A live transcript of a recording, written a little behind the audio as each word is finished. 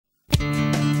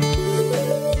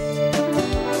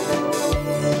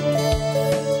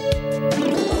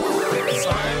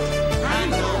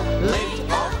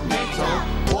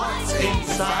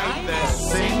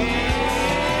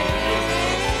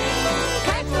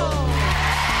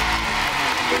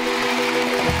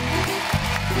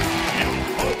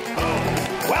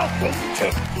to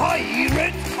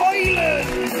Pirate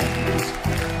Island.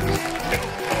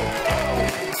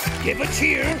 Give a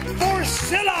cheer for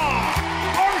Cilla,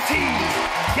 Artie,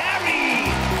 Gary,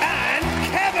 and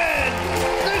Kevin,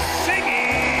 the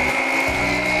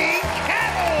Singing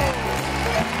Kettle.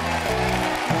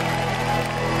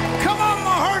 Come on,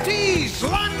 my hearties,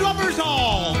 landlubbers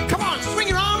all. Come on, swing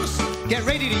your arms. Get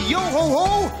ready to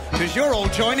yo-ho-ho, because you're all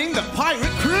joining the pirate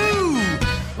crew.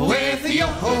 With the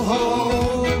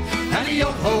yo-ho-ho and a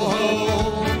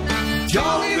yo-ho-ho.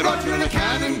 Jolly Roger and a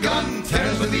cannon gun,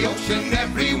 terrors of the ocean,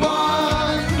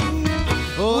 everyone.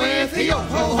 With a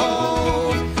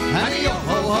yo-ho-ho and a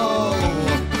yo-ho-ho.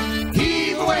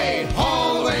 Heave away,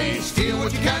 haul away, steal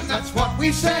what you can, that's what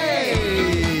we say.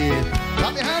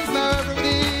 Clap your hands now,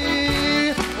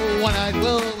 everybody. One-eyed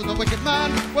Will was a wicked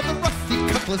man with a rusty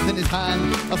cutlass in his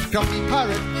hand. A scruffy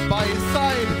pirate by his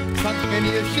side, sunk many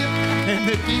a ship in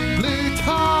the deep blue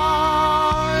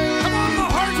tide. Come on, my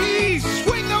hearties,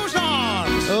 swing those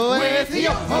arms. With a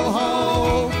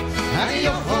yo-ho-ho and a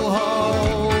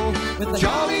yo-ho-ho. With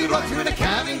Jolly Roger and a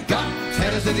cannon gun,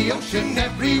 terrors of the ocean,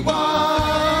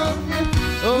 everyone.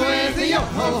 With a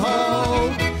yo-ho-ho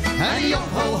and a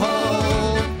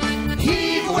yo-ho-ho.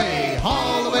 Heave away,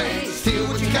 haul away, steal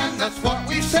what you can, that's what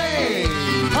we say.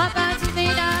 What about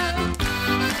you now?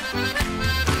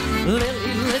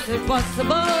 Lily lizard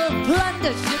possible,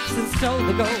 plunder ships and stole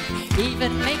the gold,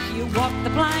 even make you walk the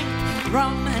plank.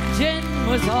 Rum and gin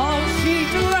was all she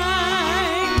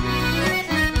drank.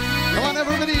 Come on,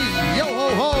 everybody,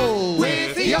 yo-ho-ho!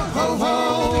 With a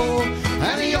yo-ho-ho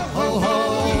and a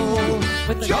yo-ho-ho.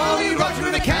 With Jolly Roger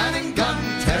and a cannon gun,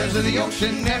 terrors of the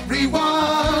ocean,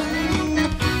 everyone.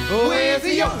 With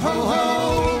a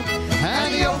yo-ho-ho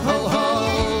and a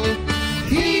yo-ho-ho.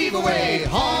 Heave away,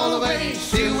 haul away,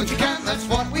 steal what you can, that's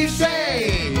what we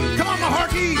say. Come on, my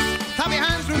hearties, clap your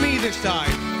hands with me this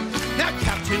time. Now,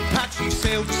 Captain Patchy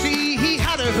sailed the sea. He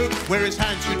had a hook where his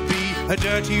hand should be. A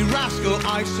dirty rascal,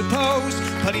 I suppose,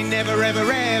 but he never, ever,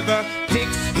 ever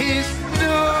picks his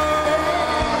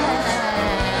nose.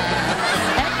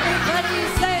 Everybody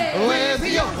say, with a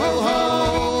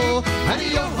yo-ho-ho and a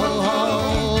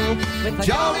yo-ho-ho. With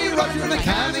Jolly Roger and a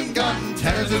cannon gun,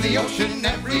 terrors of the ocean,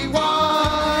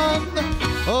 everyone.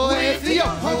 With a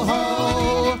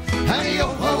yo-ho-ho and a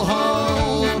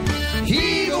yo-ho-ho.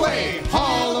 Heave away,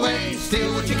 haul away,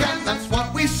 steal what you can, that's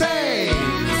what we say.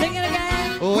 Sing it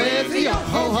again. With a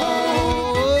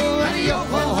yo-ho-ho and a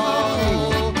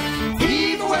yo-ho-ho.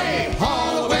 Heave away,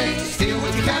 haul away, steal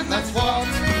what you can, that's what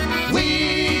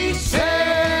we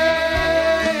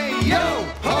say.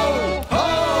 Yo-ho-ho!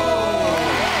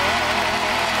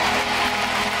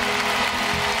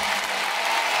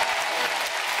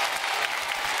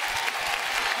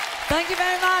 Thank you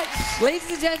very much. Ladies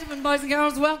and gentlemen, boys and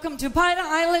girls, welcome to Pirate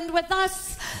Island with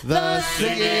us, The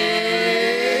Singing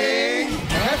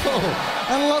Kettle.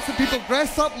 And lots of people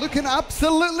dressed up looking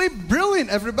absolutely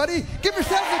brilliant, everybody. Give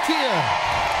yourselves a cheer.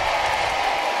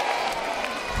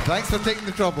 Thanks for taking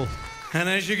the trouble. And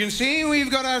as you can see, we've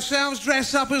got ourselves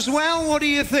dressed up as well. What do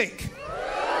you think?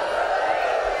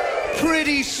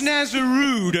 Pretty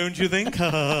snazzaroo, don't you think?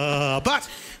 But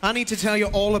I need to tell you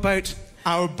all about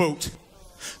our boat.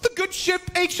 The good ship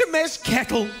HMS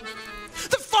Kettle.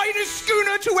 The finest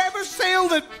schooner to ever sail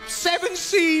the 7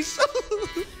 seas.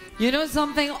 You know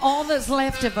something? All that's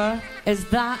left of her is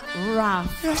that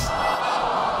raft. Yes.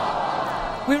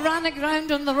 We ran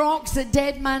aground on the rocks at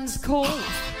Dead Man's Cove.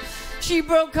 She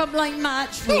broke up like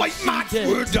matchwood. Like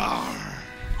matchwood.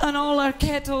 And all our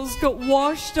kettles got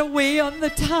washed away on the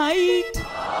tide.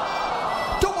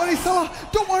 Don't worry, Cilla.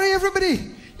 Don't worry,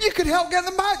 everybody. You could help get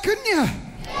them back, couldn't you?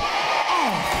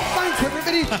 Oh, thanks,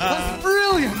 everybody. That's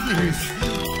brilliant news.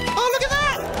 Oh, look at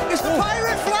that! It's the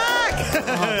pirate flag!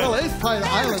 Well, it is Pirate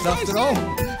Island after all.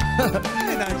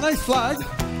 Nice flag.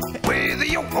 With a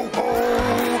yo-ho-ho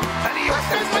and a yo-ho-ho.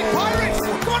 There's my pirates!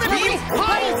 Go on, everybody!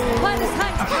 Pirates! Pirates!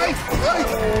 Pirates!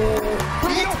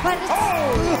 Pirates!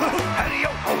 And a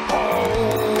yo-ho-ho.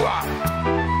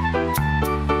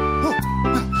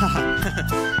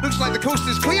 Looks like the coast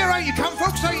is clear. Out you come,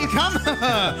 folks, out you come.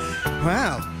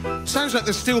 Well, sounds like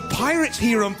there's still pirates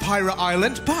here on Pirate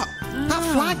Island, but that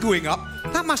flag going up,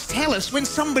 that must tell us when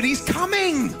somebody's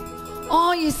coming.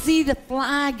 Oh, you see, the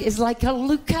flag is like a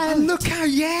lookout. A lookout,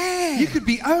 yeah. You could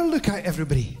be our lookout,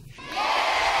 everybody.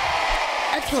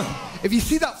 Excellent. If you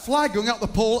see that flag going up the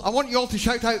pole, I want you all to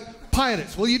shout out,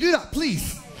 pirates. Will you do that,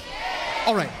 please?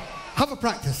 All right, have a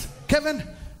practice. Kevin,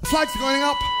 the flag's going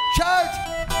up. Shout!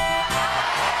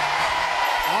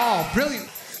 Oh, brilliant.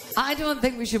 I don't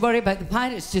think we should worry about the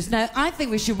pirates just now. I think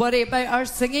we should worry about our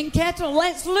singing kettle.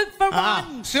 Let's look for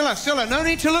one. Cilla, no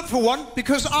need to look for one,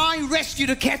 because I rescued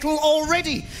a kettle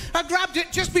already. I grabbed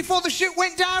it just before the ship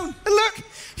went down. And look,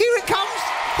 here it comes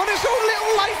on its own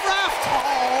little life raft.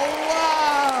 Oh,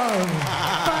 wow.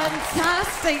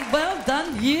 Fantastic. Well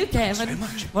done, you, Kevin. Thanks very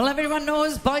much. Well, everyone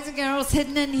knows, boys and girls,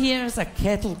 hidden in here is a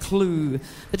kettle clue.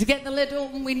 But to get the lid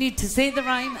open, we need to say the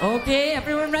rhyme. Okay,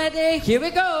 everyone ready? Here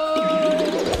we go.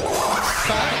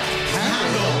 Back,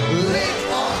 handle, lid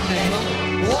on nail.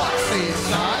 What's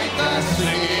inside the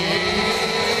singing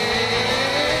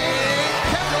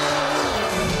kettle?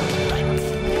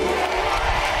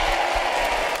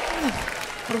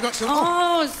 We've got some.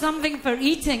 Oh, something for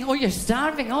eating. Oh, you're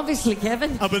starving, obviously,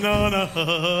 Kevin. A banana.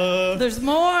 There's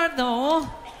more, though.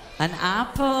 An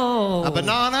apple. A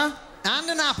banana and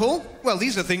an apple. Well,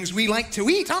 these are things we like to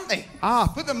eat, aren't they?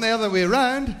 Put them the other way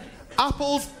around.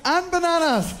 Apples and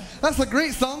bananas. That's a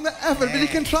great song that everybody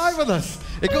can try with us.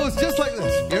 It goes just like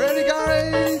this. You ready,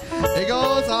 Gary? It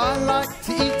goes, I like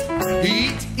to eat.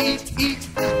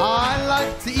 I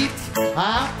like to eat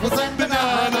apples and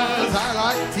bananas. I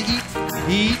like to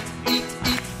eat.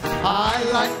 I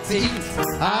like to eat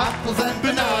apples and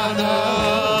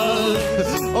bananas.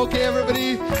 Okay,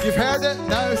 everybody, you've heard it.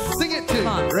 Now sing it too.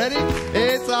 Ready?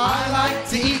 It's I like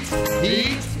to eat.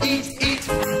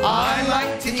 I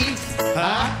like to eat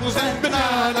apples and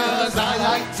bananas. I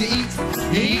like to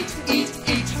eat.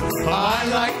 I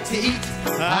like to eat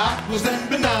apples and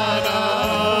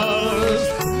bananas.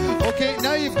 Okay,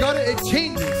 now you've got it. It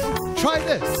changes. Try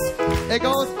this. It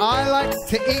goes, I like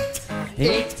to eat.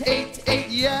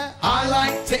 Yeah, I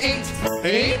like to eat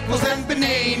apples and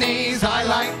bananas. I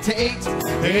like to eat.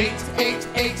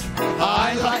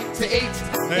 I like to eat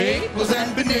apples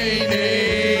and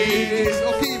bananas.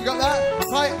 Okay, you've got that.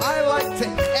 Right, I like to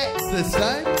eat this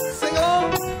time. Sing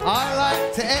along. I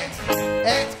like to eat.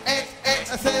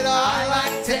 I said I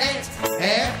like to eat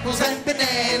apples and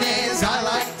bananas. I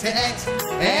like to eat.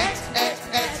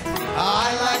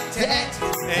 I like to eat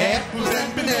apples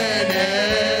and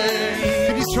bananas.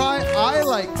 Can you try? I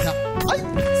like to eat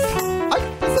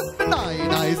apples and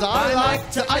bananas. I like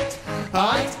to eat.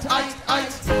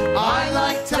 I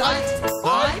like to eat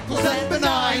apples and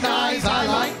bananas. I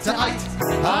like to eat.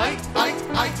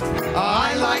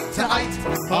 I like to eat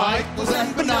apples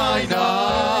and bananas.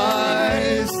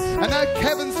 And now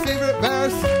Kevin's favourite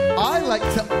verse. I like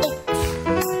to oat.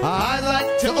 I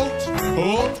like to oat.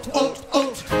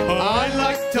 I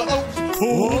like to oat.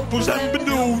 Apples and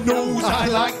bananas. I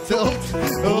like to oat.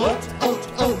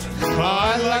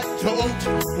 I like to oat.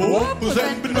 Apples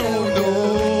and bananas.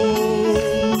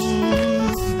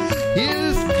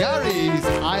 Here's Gary's.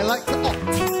 I like to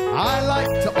oat. I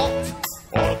like to oat.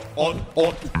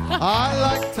 I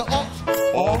like to oat.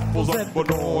 Apples and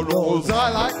bananas. I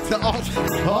like to oat.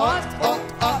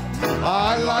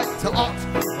 I like to oat.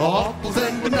 Apples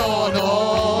and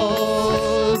bananas.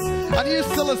 And here's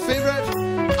Cilla's favourite.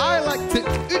 I like to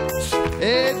oot.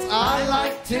 It's I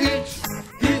like to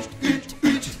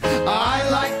oot. I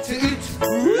like to oot.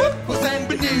 Apples and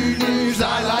bananas.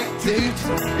 I like to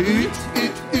oot.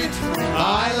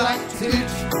 I like to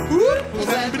oot. Apples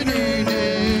and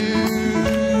bananas.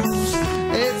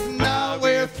 It's now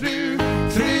we're through.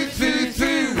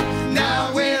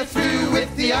 Now we're through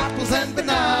with the apples and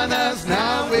bananas.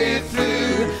 Now we're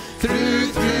through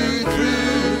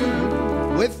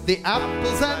with the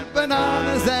apples and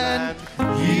bananas and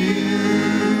you.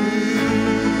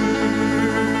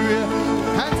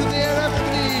 Hands in the air,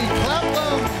 everybody, clap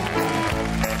them.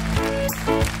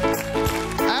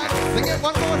 And sing it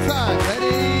one more time.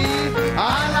 Ready? I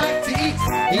like to eat.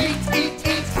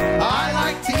 I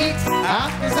like to eat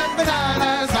apples and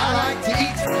bananas. I like to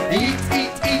eat.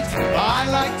 I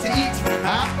like to eat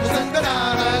apples and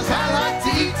bananas. I like to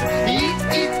eat.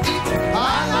 I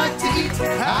like to eat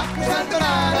apples and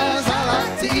bananas. I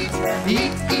like to eat.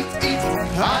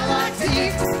 I like to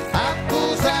eat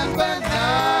apples and bananas.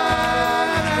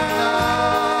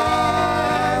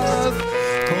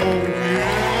 Oh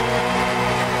yeah.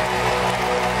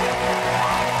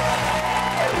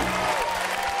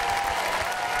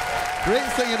 Great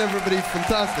singing, everybody.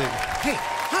 Fantastic. Hey,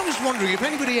 I was wondering if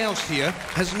anybody else here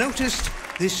has noticed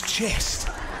this chest.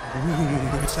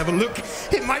 Ooh, let's have a look.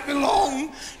 It might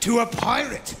belong to a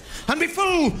pirate and be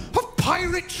full of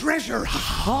pirate treasure.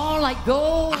 Oh, like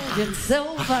gold and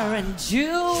silver and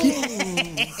jewels.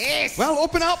 Yes. Well,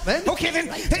 open up then. Okay then.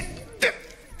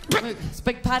 It's a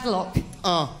big padlock.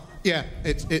 Oh, yeah,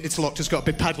 it's locked. It's got a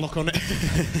big padlock on it.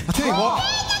 I'll tell you what.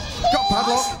 Got a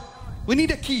padlock. We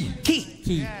need a key.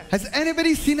 Key. Has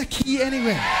anybody seen a key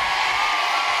anywhere?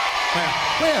 Where?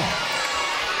 Where?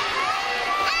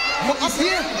 Well, up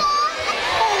here.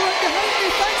 Oh, right behind me.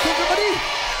 Thanks, everybody.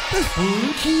 There's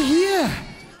blue key here.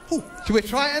 Oh, should we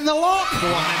try it in the lock? Go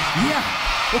on then.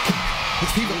 Yeah. Okay.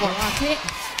 Let's see if it works. Like it.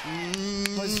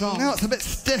 What's wrong? No, it's a bit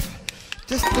stiff.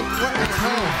 Just don't let it go.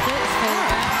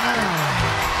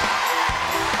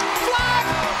 Flag!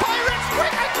 Pirates,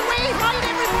 quick out the way! Hide,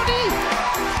 everybody!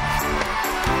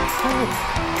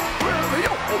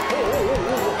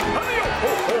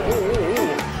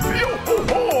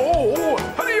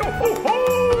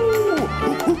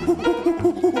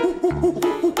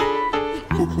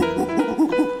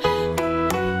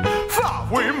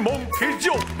 We monkeys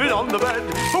jumping on the bed.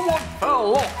 One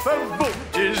fell off and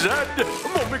bumped his head.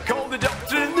 Mummy called the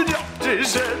doctor and the doctor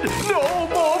said, no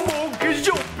more monkeys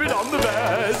jumping on the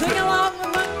bed. Sing along,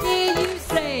 monkey, you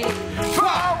say.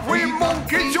 5 wee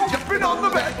monkeys jumping on the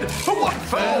bed. One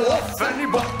fell off and he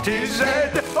bumped his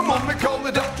head. Mummy called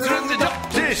the doctor and the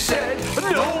doctor said,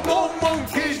 no more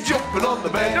monkeys jumping on the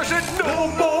bed. I said, no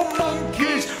more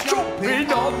monkeys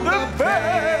jumping on the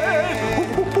bed.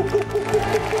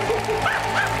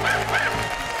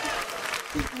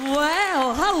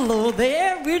 Well, hello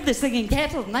there. We're the Singing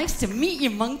Kettle. Nice to meet you,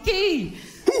 monkey.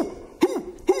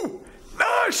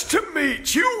 Nice to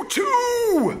meet you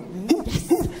too.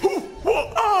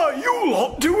 What are you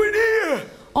lot doing here?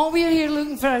 Oh, we're here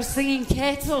looking for our singing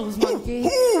kettles, monkey.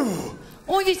 Oh,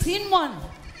 have you seen one?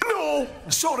 No,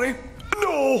 sorry,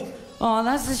 no. Oh,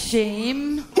 that's a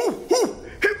shame.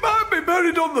 It might be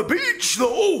buried on the beach,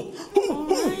 though.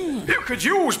 You could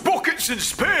use buckets and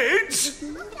spades.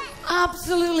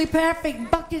 Absolutely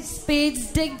perfect. Buckets,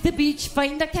 spades, dig the beach,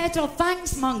 find a kettle.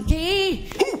 Thanks, monkey.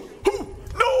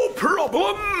 No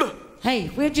problem. Hey,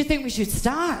 where do you think we should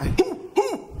start?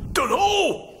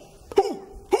 Dunno.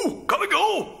 Gotta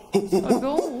go.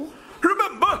 Go.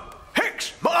 Remember,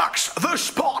 X marks the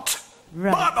spot.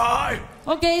 Right. Bye-bye.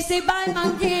 Okay, say bye,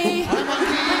 monkey. Bye, monkey.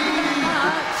 Thank you very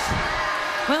much.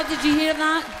 Well, did you hear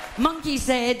that? Monkey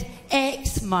said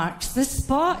X marks the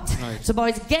spot. Right. So,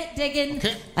 boys, get digging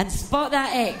and spot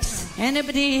that X.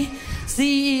 Anybody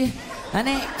see an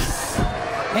X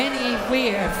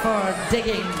anywhere for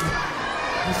digging?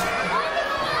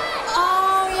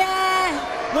 Oh,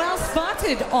 yeah. Well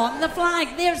spotted on the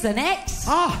flag. There's an X.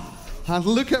 Ah, and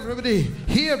look, everybody.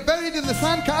 Here, buried in the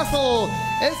sandcastle,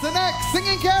 is the next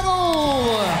Singing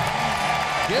Kettle.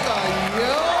 Give a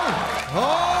yo ho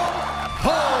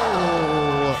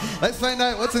ho. Let's find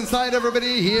out what's inside,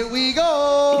 everybody. Here we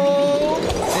go.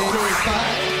 It's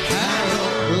fine,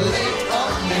 Carol, late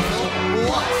or nickel.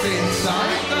 What's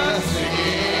inside the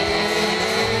Singing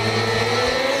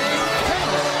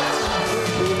Kettle?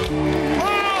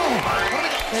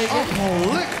 Oh,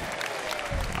 look.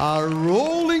 A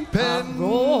rolling pin. A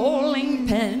rolling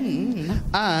pin.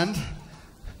 And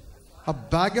a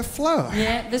bag of flour.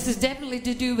 Yeah, this is definitely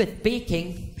to do with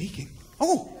baking. Baking?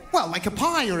 Oh, well, like a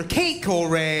pie or a cake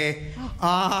or a...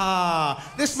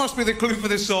 this must be the clue for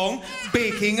the song,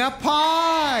 Baking a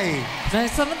Pie. Now,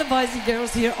 some of the boys and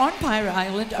girls here on Pirate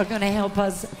Island are going to help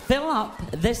us fill up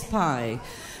this pie.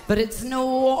 But it's no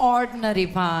ordinary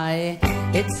pie.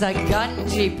 It's a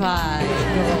Gungy Pie.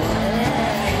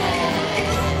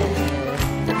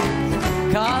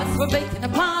 Cause we're baking a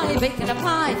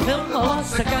pie, fill the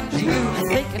lots of Gungy goo.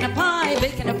 Baking a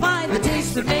pie, the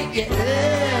taste will make it.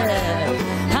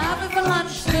 Have it for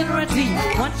lunch, dinner and tea.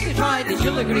 Once you try it,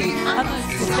 you'll agree. A most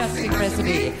disgusting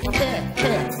recipe.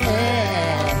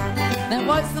 Now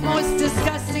what's the most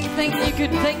disgusting thing you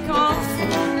could think of?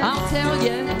 I'll tell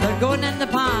you, they're going in the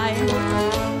pie.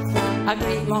 A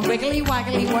great long wiggly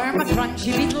waggly worm, a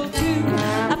crunchy beetle too.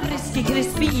 A frisky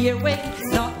crispy earwig,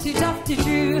 not too tough to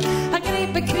chew. A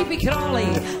great big creepy crawly,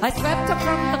 I swept up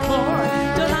from the floor.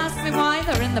 Don't ask me why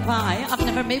they're in the pie, I've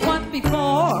never made one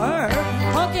before.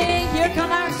 Okay, here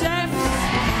come our chefs.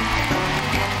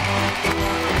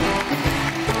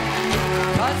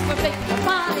 Cause we're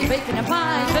baking a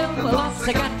pie, filled with lots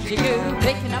of Gungy goo.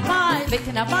 Baking a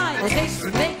pie, the taste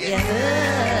will make it.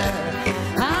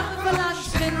 Have for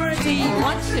lunch, dinner or tea.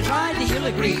 Once you try it, you'll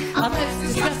agree. A most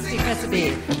disgusting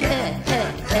recipe.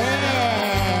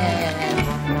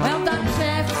 Well done,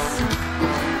 chefs.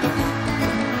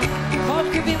 What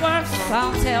could be worse,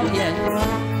 I'll tell you.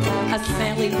 A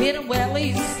smelly pair of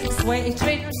wellies, sweaty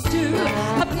trainers too.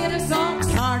 A pair of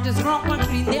socks, hard as rock, one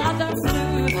green, the other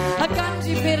blue. A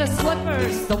Gungy pair of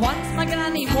slippers, the ones my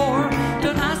granny wore.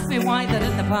 Don't ask me why they're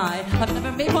in the pie, I've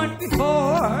never made one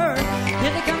before.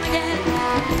 Here they come again.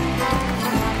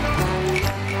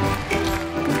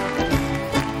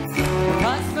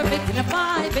 Cause we're baking a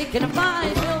pie,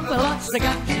 filled with lots of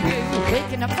Gungy goo.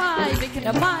 Baking a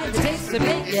pie, the taste of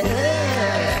bacon.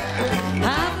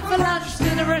 Have it for lunch,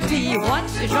 dinner dinner or tea.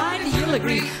 Once you try it, you'll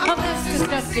agree on this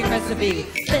disgusting recipe.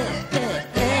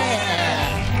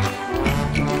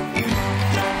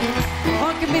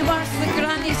 What could be worse than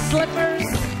granny slippers?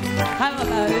 How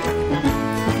about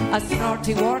a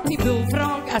snorty, warty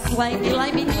bullfrog, a slimy,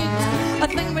 limey newt, a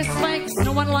thing with spikes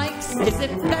no one likes? Is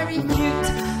it very cute?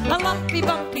 A lumpy,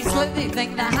 bumpy, slithy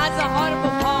thing that has a horrible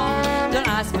paw. Don't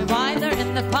ask me why they're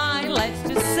in the pie. Let's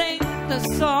just sing the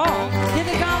song. Here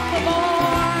they come for more.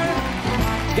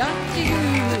 Gungy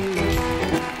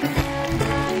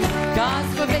Cause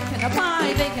we're baking a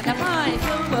pie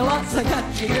filled with lots of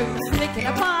gungy goo. Baking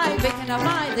a pie,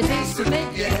 the taste of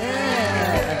it, yeah.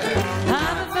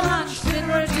 Have it for lunch,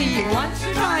 dinner or tea. Once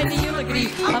you try it, you'll agree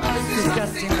on this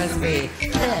disgusting recipe.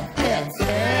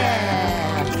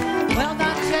 Well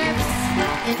done, chefs.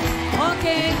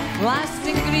 Okay, last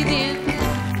ingredient.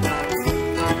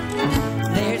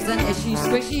 There's an ishy,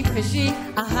 squishy, fishy,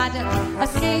 a haddock, a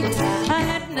skate, a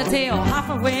head and a tail, half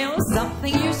a whale,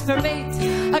 something used for bait,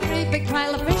 a great big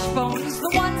pile of fish bones, the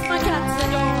ones my cats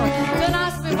adore. Don't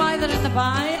ask me why they're in the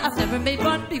pie, I've never made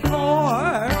one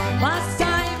before. Last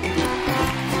time,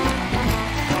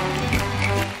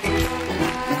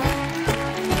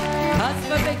 cause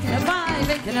we're baking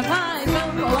a pie,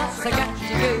 filled with lots of gungy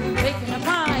goo. Baking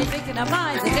a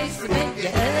pie, the taste of it,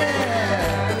 yeah.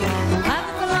 Have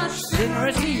it for lunch, dinner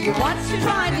or tea. Once you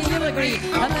try it, you'll agree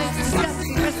on this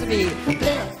disgusting recipe.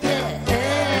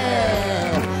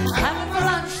 Have it for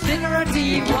lunch, dinner or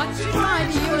tea. Once you try it,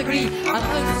 you'll agree on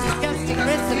this disgusting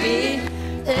recipe.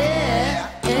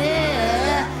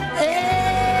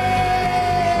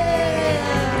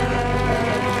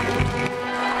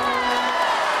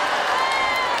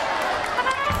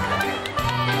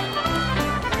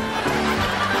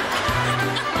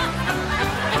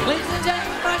 Ladies and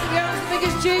gentlemen, boys and girls, the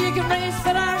biggest cheer you can raise for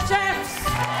our chefs.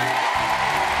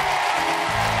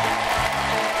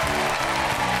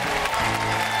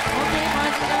 Okay,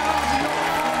 boys and girls, you'll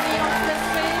be on this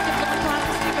stage if the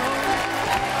plans to go.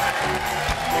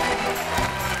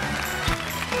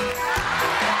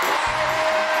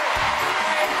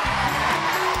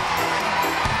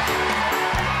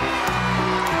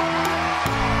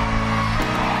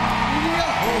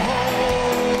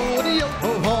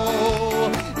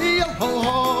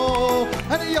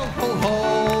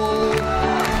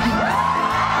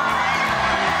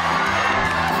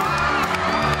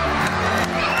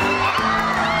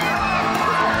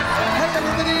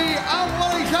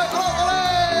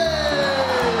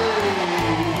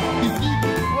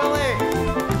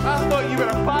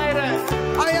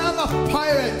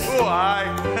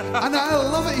 And I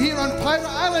love it here on Pirate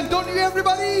Island, don't you,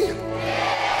 everybody?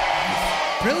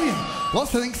 Brilliant.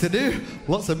 Lots of things to do,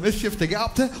 lots of mischief to get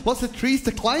up to, lots of trees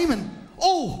to climb, and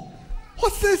oh,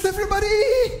 what's this, everybody?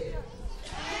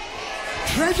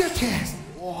 Treasure chest.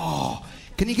 Whoa.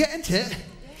 Can you get into it?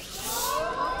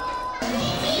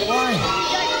 Why?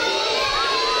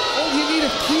 Oh, you need a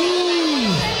key.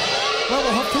 Well,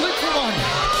 we'll have to look for one.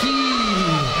 Key.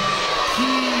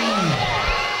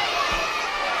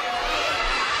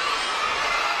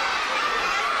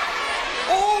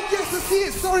 See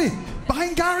it, sorry,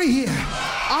 behind Gary here.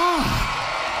 Ah,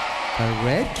 a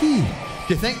red key.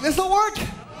 Do you think this'll work?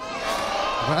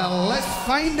 Well, let's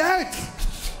find out.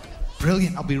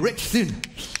 Brilliant, I'll be rich soon.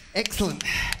 Excellent.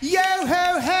 Yo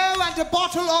ho ho and a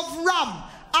bottle of rum.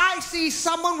 I see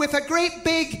someone with a great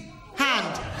big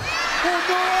hand. Oh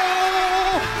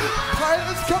no!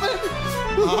 Pirates coming!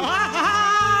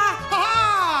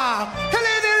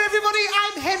 Hello there, everybody.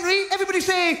 I'm Henry. Everybody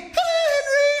say hello,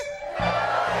 Henry.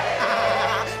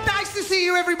 Nice to see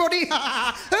you, everybody.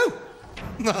 Oh,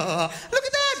 look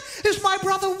at that. It's my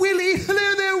brother Willy.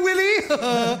 Hello there,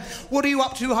 Willy. What are you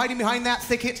up to hiding behind that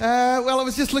thicket? Well, I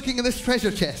was just looking at this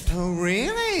treasure chest. Oh,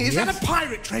 really? Is that a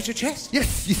pirate treasure chest?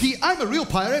 Yes, you see, I'm a real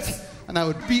pirate, and I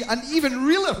would be an even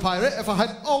realer pirate if I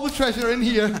had all the treasure in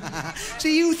here. So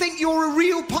you think you're a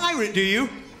real pirate, do you?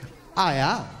 I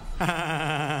am.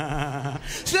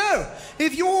 So,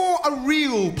 if you're a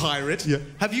real pirate,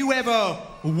 have you ever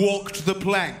walked the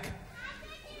plank?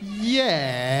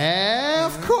 Yeah,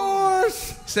 of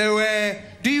course. So,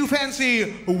 do you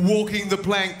fancy walking the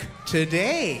plank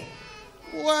today?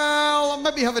 Well, I'll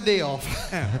maybe have a day off.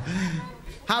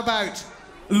 How about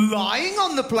lying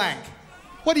on the plank?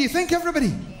 What do you think,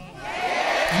 everybody?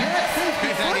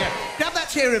 Grab that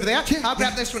chair over there. I'll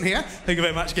grab this one here. Thank you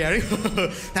very much, Gary.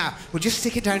 Now, we'll just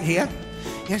stick it down here.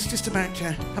 Yes, just about,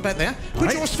 how about there?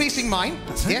 Put yours facing mine.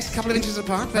 Yes, a couple of inches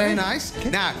apart. Very nice. Okay.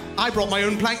 Now, I brought my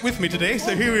own plank with me today,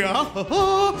 so here we are.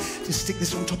 Just stick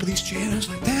this on top of these chairs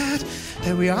like that.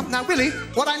 There we are. Now, Willy,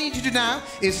 what I need you to do now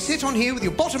is sit on here with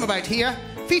your bottom about here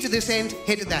Feet at this end,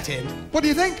 head at that end. What do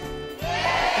you think?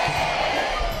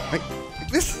 Right,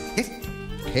 like this? Yes.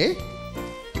 Okay.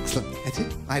 Excellent. That's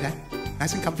it. Lie down.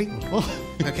 Nice and comfy. Oh.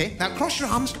 Okay, now cross your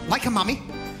arms like a mummy.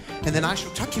 And then I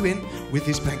shall tuck you in with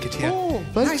this blanket here. Oh,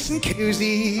 thanks. Nice and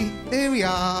cozy. There we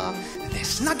are. And they're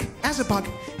snug as a bug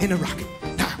in a rug.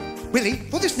 Now, Willie,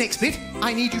 for this next bit,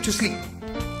 I need you to sleep.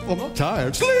 I'm not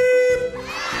tired. Sleep!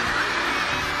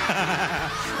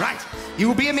 Right, you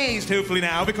will be amazed, hopefully,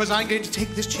 now, because I'm going to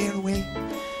take this chair away.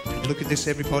 And look at this,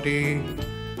 everybody.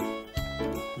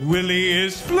 Willie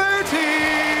is floating!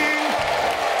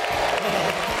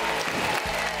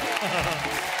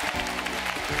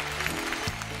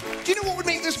 Do you know what would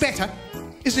make this better?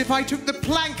 Is if I took the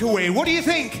plank away. What do you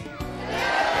think?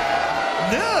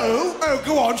 No? Oh,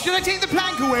 go on. Should I take the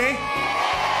plank away?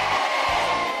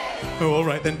 Oh, all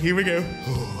right then. Here we go.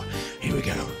 Oh, here we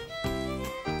go.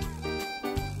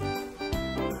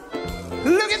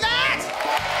 Look at that!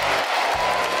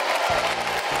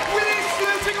 Willie's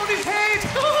floating on his head!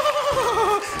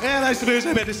 And I suppose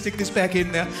I better stick this back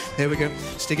in there. There we go.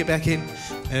 Stick it back in.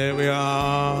 There we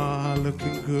are.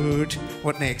 Looking good.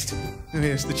 What next?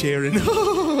 There's the chair in.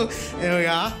 There we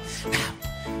are. Now,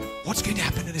 what's going to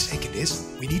happen in a second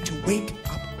is we need to wake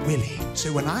up Willie.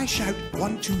 So when I shout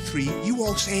 1, 2, 3, you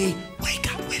all say,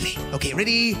 wake up Willie. Okay,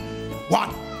 ready? 1,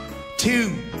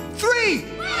 2, 3!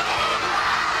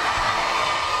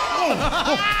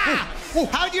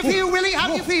 How do you feel, Willie? How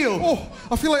do you feel? Oh,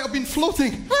 I feel like I've been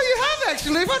floating. Well, you have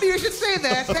actually. Funny you should say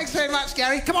that. Thanks very much,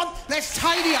 Gary. Come on, let's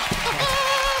tidy up.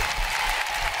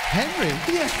 Henry?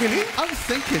 Yes, Willie? I was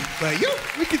thinking, Were you?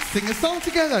 we could sing a song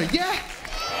together. Yeah.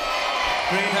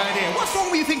 Great idea. What song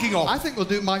were you thinking of? I think we'll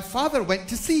do My Father Went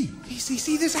to Sea.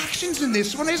 See, there's actions in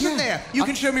this one, isn't Yeah. there? You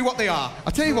can show me what they are.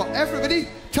 I'll tell you what, everybody,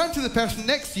 turn to the person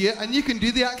next to you and you can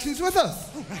do the actions with us.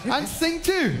 And sing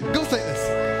too. Goes like this.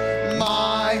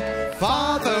 My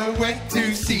father went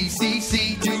to sea, to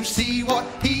see what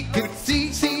he could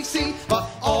see. But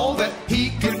all that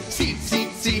he could see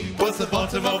was the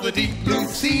bottom of the deep blue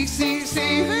sea.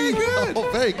 Very good. Oh,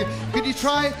 very good. Could you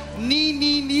try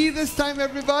knee this time,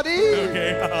 everybody?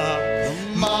 Okay.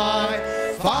 My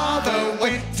father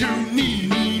went to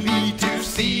knee to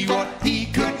see what he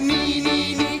could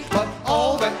knee. But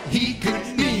all that he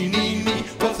could knee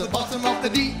was the bottom of the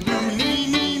deep blue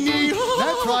knee.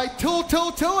 That's right, toe,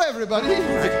 everybody.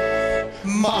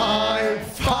 My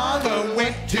father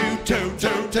went to toe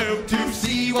to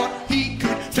see what he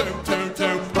could toe.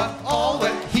 But all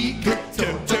that he could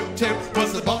toe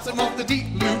was the bottom of the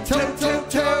deep blue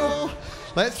toe.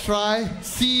 Let's try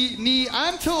see, knee,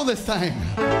 and toe this time.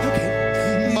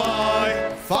 Okay.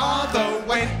 My father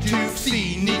went to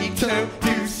see knee toe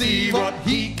to see what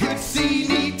he could see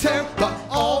knee toe. But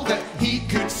all that he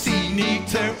could see knee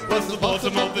toe was the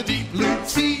bottom of the deep blue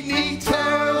sea knee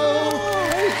toe.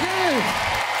 Okay.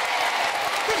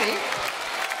 Willie,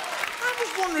 I was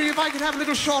wondering if I could have a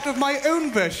little shot of my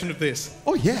own version of this.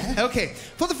 Oh yeah. Okay,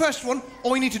 for the first one,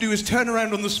 all we need to do is turn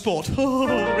around on the spot.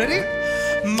 Ready?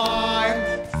 My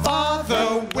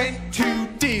father went to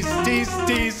Diz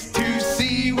to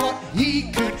see what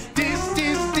he could Diz.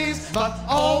 But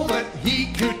all that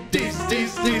he could Diz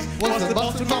was the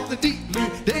bottom of the deep blue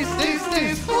Diz.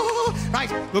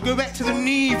 Right, we'll go back to the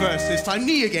knee verse this time.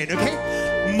 Knee again, okay?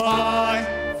 My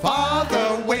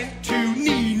father went to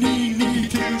knee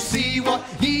to see what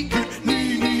he could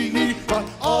knee. But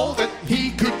all that he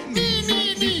could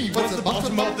knee was the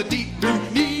bottom of the deep blue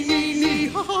knee.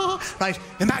 Right,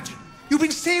 imagine you've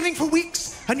been sailing for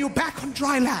weeks and you're back on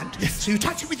dry land. Yes. So you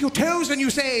touch it with your toes and you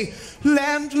say,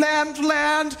 land.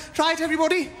 Try it,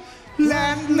 everybody.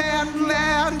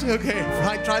 Land. Okay,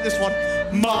 right, try this one.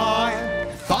 My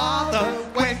father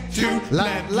went to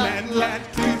land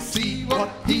to see what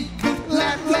he could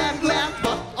land.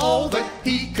 But all that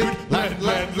he could land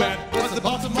was the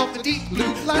bottom of the deep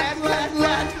blue land.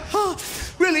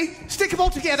 Really? Stick them all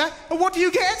together, and what do you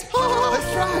get?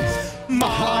 Let's try.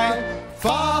 My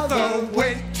father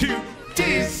went to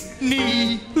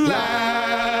Disneyland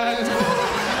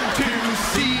to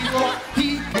see what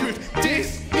he could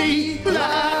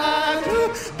Disneyland.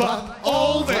 But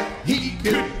all that he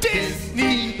could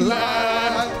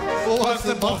Disneyland was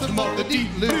the bottom of the deep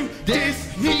blue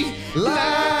Disneyland.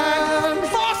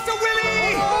 Faster,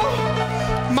 Willie!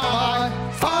 My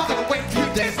father went to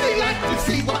Disneyland to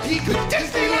see what he could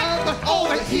Disneyland. But all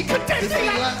that he could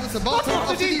Disneyland was the bottom of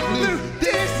the deep blue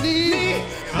Disneyland.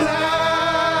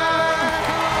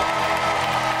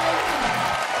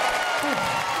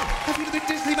 I feel a bit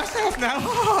dizzy myself now.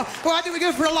 Why don't we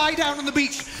go for a lie down on the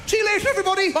beach? See you later,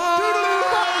 everybody. Bye. Doodle,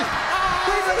 bye.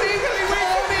 Wait for me, Willie, wait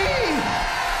for me.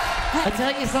 I'll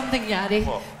tell you something, Gary.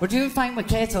 What? We're doing fine with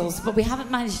kettles, but we haven't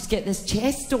managed to get this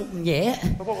chest open yet.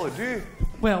 What will I do?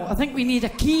 Well, I think we need a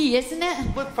key, isn't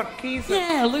it? Look for keys.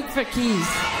 Yeah, look for keys.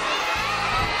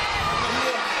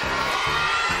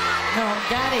 No,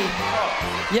 Gary,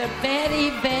 you're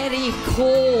very, very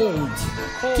cold.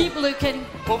 Keep looking.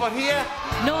 Over here.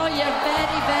 No, you're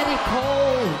very, very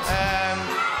cold.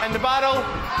 In the barrel.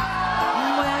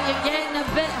 Well, you're getting a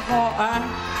bit hotter.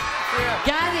 Yeah.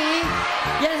 Gary,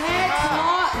 your head's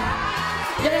hot.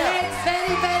 Your head's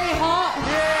very, very hot.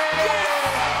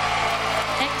 Yes.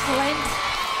 Excellent.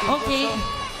 Okay,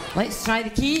 let's try the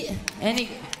key.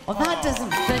 Oh, that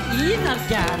doesn't fit either,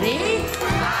 Gary.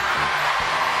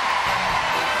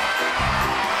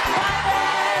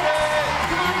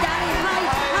 Come on, Gary,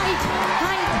 hide.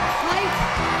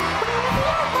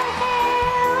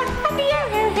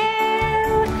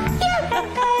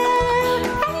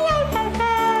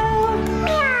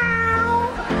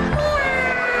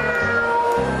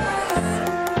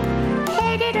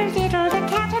 Hey, diddle, diddle, the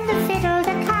cat and the fiddle,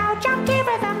 the cow jumped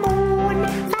over the moon.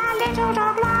 The little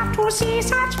dog laughed to see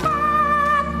such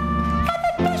fun, and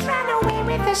the fish ran away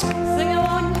with the spoon. Sing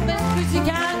along with this,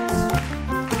 pussycat.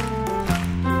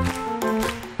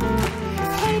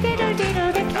 Hey, diddle,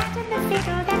 diddle, the cat and the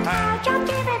fiddle, the cow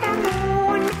jumped over the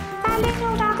moon. The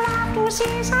little dog laughed to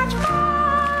see such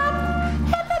fun,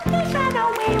 and the fish ran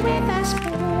away with the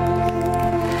spoon.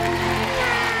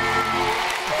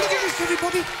 Look at this,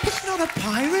 everybody. It's not a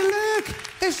pirate, look.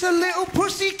 It's a little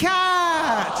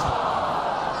pussycat.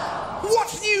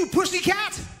 What's new,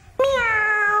 pussycat?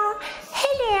 Meow.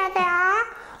 Hello there.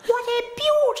 What a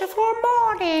beautiful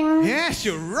morning. Yes,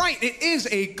 you're right. It is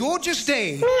a gorgeous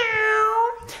day.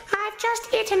 Meow. I've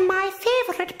just eaten my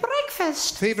favorite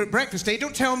breakfast. Favorite breakfast day?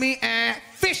 Don't tell me,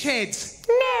 fish heads.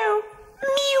 No,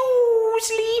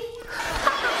 muesli.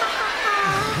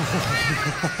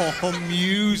 Oh,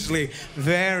 muesli.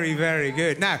 Very, very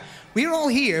good. Now, we're all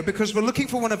here because we're looking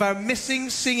for one of our missing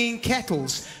singing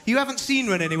kettles. You haven't seen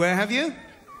one anywhere, have you?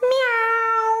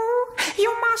 Meow.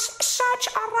 You must search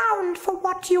around for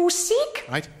what you seek.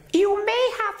 Right. You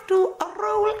may have to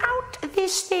roll out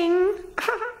this thing.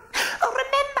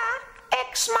 Remember,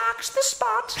 X marks the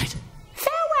spot. Right.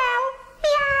 Farewell.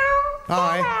 Meow.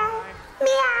 Bye. Farewell.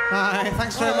 Meow. Bye.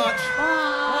 Thanks very much.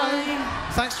 Bye.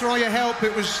 Thanks for all your help.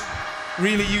 It was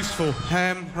really useful.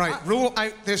 Right, roll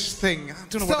out this thing. I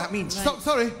don't know what that means. Stop,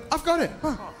 sorry, I've got it.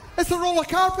 It's a roller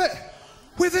carpet.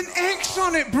 With an X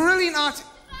on it. Brilliant, Artie.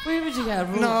 Where would you get a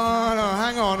roll? No,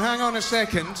 hang on a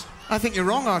second. I think you're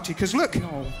wrong, Artie, because look,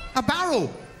 a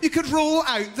barrel. You could roll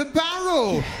out the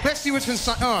barrel. Let's see what's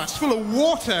inside. Oh, it's full of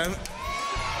water.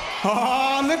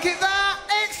 Oh, look at that.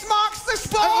 X marks the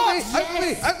spot. Out the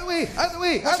way, out the way, out the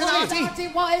way, out the way, out the way. Artie,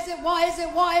 what is it? What is it?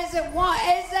 What is it? What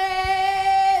is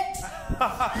it?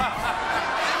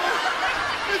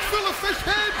 It's full of fish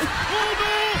heads. Oh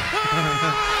no!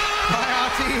 Hi,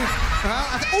 Artie. Well,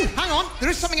 oh, hang on. There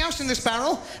is something else in this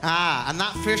barrel. Ah, and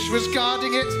that fish was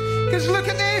guarding it. Because look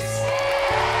at this.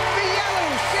 The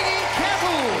yellow singing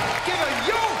kettle. Give a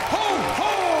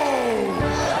yo-ho-ho.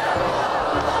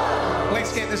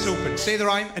 Let's get this open. Say the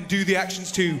rhyme and do the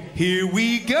actions too. Here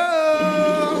we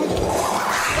go.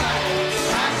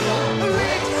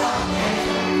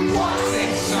 What's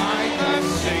inside the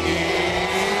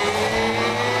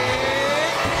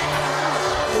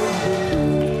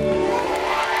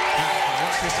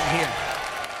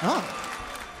Oh,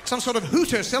 some sort of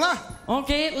hooter, Cilla.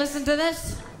 Okay, listen to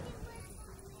this.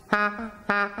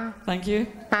 Thank you.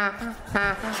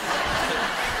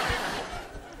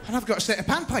 And I've got a set of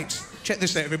panpipes. Check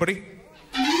this out, everybody.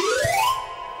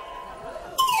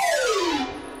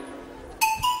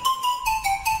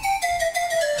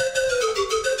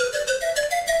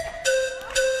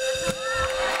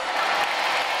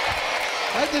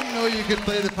 I didn't know you could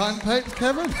play the panpipes,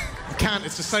 Kevin. I can't,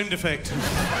 it's a sound effect.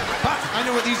 But I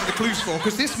know what these are the clues for,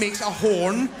 because this makes a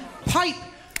horn pipe.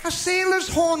 A sailor's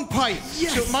hornpipe.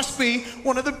 Yes. So it must be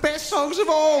one of the best songs of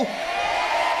all.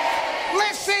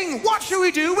 Let's sing What Shall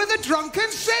We Do with a Drunken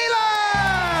Sailor?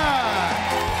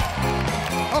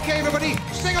 Okay, everybody,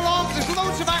 sing along. There's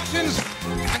loads of actions.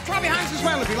 And clap your hands as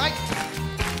well, if you like.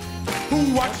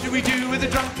 What should we do with a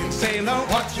drunken sailor?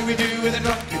 What should we do with a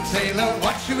drunken sailor?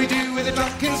 What should we do with a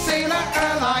drunken sailor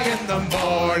early in the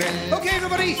morning? Okay,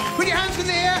 everybody, put your hands in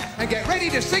the air and get ready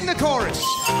to sing the chorus.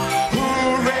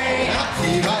 Hooray! Up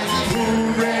he rises,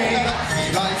 Hooray! up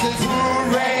he rises,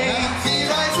 Hooray! up he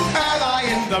rises. Early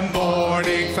in the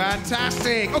morning.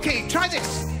 Fantastic. Okay, try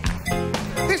this.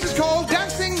 This is called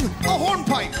dancing a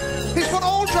hornpipe. It's what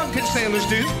all drunken sailors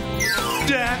do.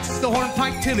 Dance the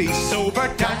hornpipe till he's sober,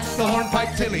 dance the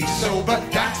hornpipe till he's sober,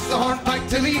 dance the hornpipe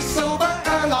till he's sober,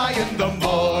 early in the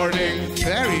morning.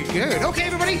 Very good. Okay,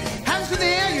 everybody, hands in the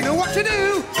air, you know what to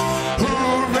do.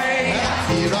 Hooray!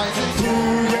 He rises,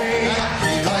 hooray!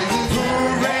 He rises,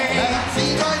 hooray!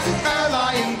 He rises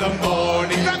early in the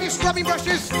morning. Grab your scrubbing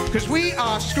brushes, because we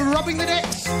are scrubbing the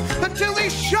decks until they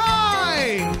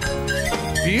shine.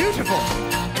 Beautiful.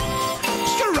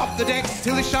 Scrub the decks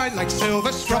till they shine like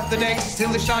silver. Scrub the decks till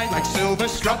they shine like silver.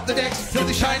 Scrub the decks till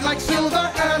they shine like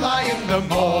silver early in the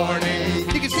morning.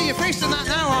 You can see your face in that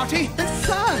now, Artie. The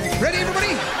sun. Ready,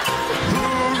 everybody?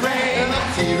 Hooray! And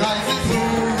up he rises,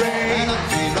 hooray! And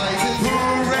up he rises,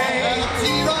 hooray! And up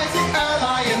he rises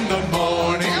early in the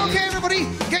morning. Okay, everybody,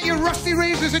 get your rusty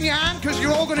razors in your hand, because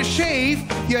you're all going to shave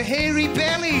your hairy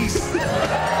bellies.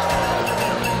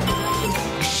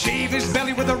 Shave his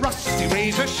belly with a rusty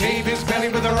razor. Shave his belly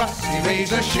with a rusty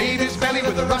razor. Shave his belly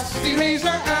with a rusty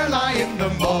razor early in the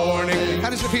morning. How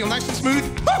does it feel? Nice and smooth?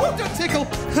 Oh, don't tickle.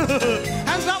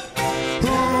 Hands up.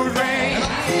 Hooray! And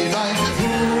up he rises,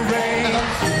 hooray! And up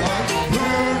he rises,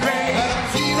 hooray! And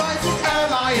up he rises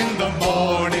early in the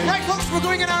morning. Right, folks, we're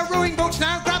going in our rowing boats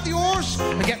now. Grab the oars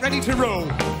and get ready to row.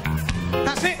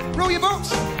 That's it. Row your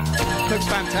boats. Looks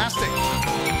fantastic.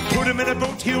 Put him in a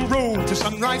boat, he'll row to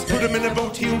sunrise. Put him in a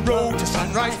boat, he'll row to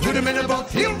sunrise. Put him in a boat,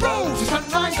 he'll row to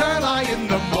sunrise early in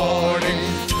the morning.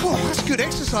 Oh, that's good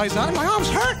exercise now. My arms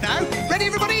hurt now. Ready,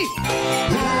 everybody?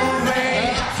 Hooray!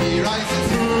 And up he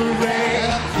rises, hooray!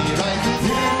 And up he rises,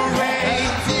 hooray! And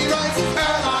up he rises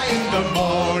early in the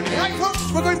morning. Right,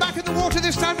 folks, we're going back in the water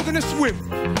this time. We're going to swim.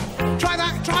 Try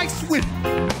that. Try swim.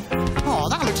 Oh,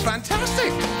 that looks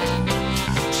fantastic.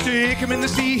 Stick him in the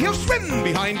sea, he'll swim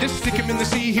behind us. Stick him in the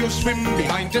sea, he'll swim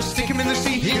behind us. Stick him in the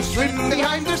sea, he'll swim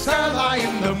behind us early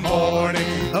in the morning.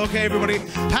 Okay, everybody,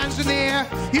 hands in the air.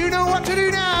 You know what to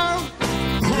do now.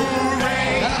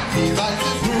 Hooray! And up he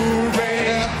rises, hooray!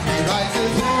 And up he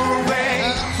rises, hooray!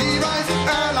 And up he rises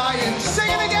early in the Sing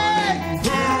it morning. again.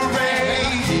 Hooray! And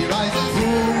up he rises,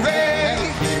 hooray! And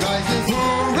up he rises,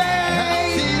 hooray! And up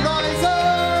he rises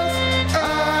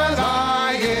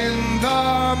Early in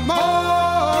the morning.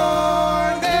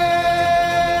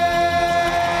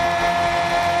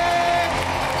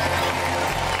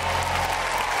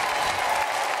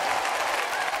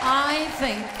 I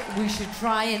think we should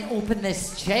try and open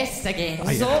this chest again. Oh,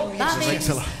 yeah. So that Right, means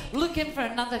Cilla. looking for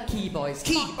another key, boys.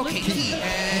 Key, Come on, okay, look. key.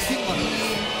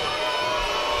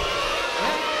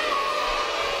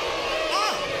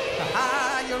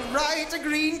 You're right, a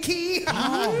green key.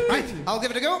 Right, I'll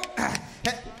give it a go.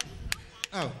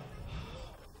 Oh.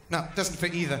 No, doesn't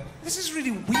fit either. This is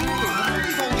really weird. I don't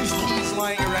leave all these keys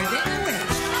lying around anyway.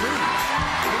 It's true.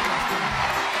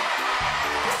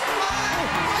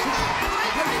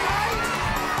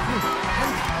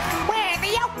 We're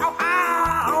the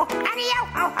yo-ho-ho, and the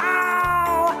yo-ho-ho,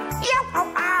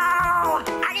 yo-ho-ho,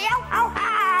 and the yo-ho-ho.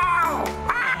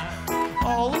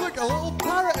 Oh, look, a little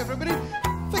parrot, everybody. I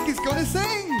think he's going to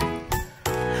sing.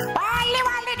 Wolly,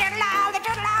 wolly, doodle-o, the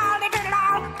doodle-o, the doodle-o.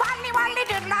 Wolly, wolly,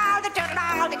 doodle-o, the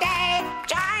doodle-o, the day.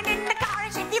 Join in the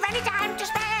chorus if you've any time to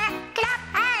spare. Clap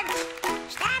hands,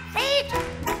 stamp feet,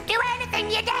 do anything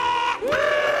you dare.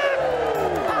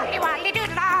 Wolly, wolly,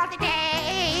 doodle-o, the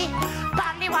day.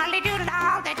 Wolly, wolly,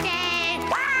 doodle-o, the day.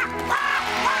 Wah, wah,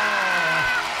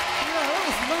 wah. Yeah, that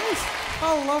was nice. I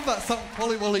love that song,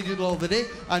 Wolly Wolly Doodle all the day,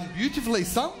 and beautifully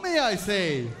sung, may I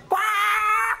say.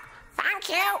 Squawk! Thank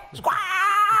you.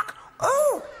 Squawk!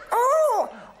 Ooh, ooh,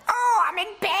 oh, I'm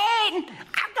in pain.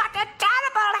 I've got a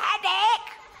terrible headache.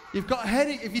 You've got a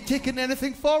headache. Have you taken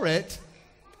anything for it?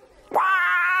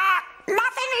 Squawk!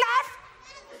 Nothing left.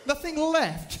 Nothing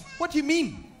left? What do you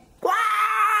mean?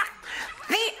 Squawk!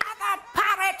 The other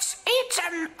parrots eat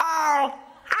them all.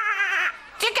 Ah!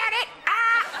 Do you get it?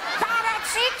 Ah!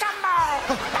 Parrots eat them all.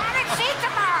 Parrots eat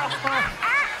them all.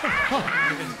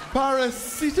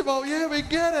 Paracetamol, yeah, we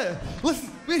get it. Listen,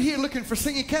 we're here looking for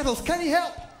Singing Kettles. Can you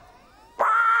help?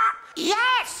 Squawk!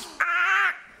 Yes.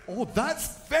 Ah! Oh,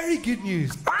 that's very good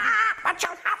news. But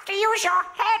you'll have to use your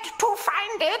head to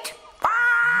find it.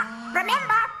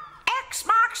 Remember, X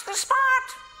marks the spot.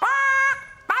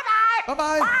 Bye-bye.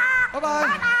 Bye-bye. Bye-bye.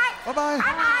 Bye-bye. Bye-bye.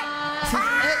 Bye-bye. Since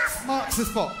X marks the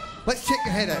spot, let's check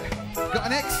your head out. Got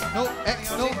an X? No,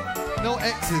 X, no. No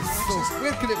X's. So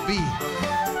where could it be?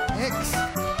 X,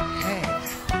 head.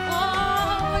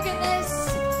 Oh, look at this.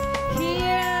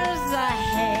 Here's the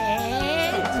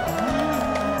head.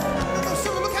 Oh, so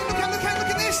look at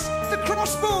this. The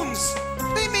crossbones.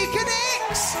 They make an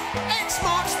X. X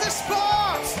marks the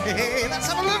spot. Hey, let's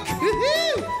have a look.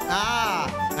 Ah,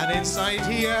 and inside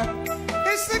here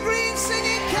is the green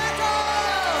singing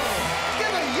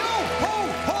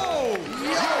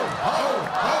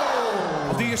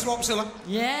swap, Cilla?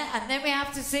 Yeah, and then we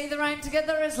have to say the rhyme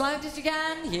together as loud as you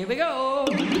can. Here we go.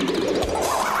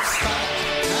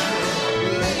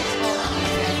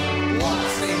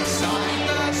 What's inside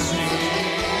the sea?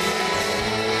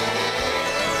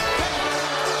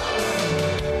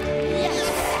 Yes.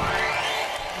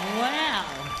 Wow.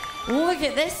 Look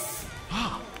at this.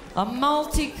 A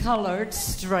multicolored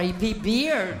stripy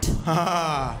beard.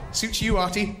 Ah, suits you,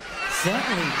 Artie.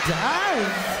 Certainly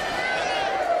does.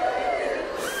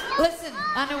 Listen,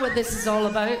 I know what this is all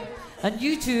about, and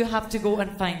you two have to go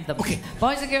and find them. Okay.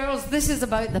 Boys and girls, this is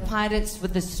about the pirates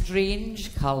with the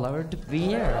strange coloured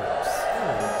beards.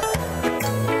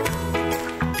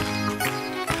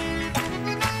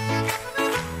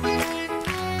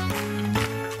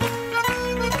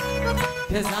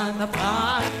 Cause I'm a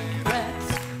pirate,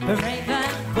 brave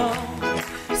and bold,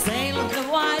 sailing the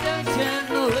wide ocean,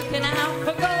 looking out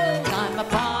for gold. I'm a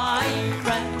pirate,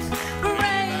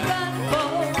 brave and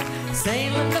bold,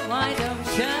 sailing the wide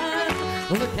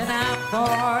ocean, looking out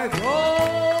for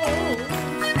gold.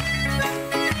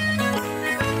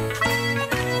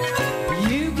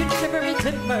 You can shiver in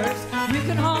timbers, you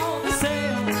can haul the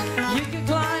sail, you can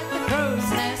climb the crow's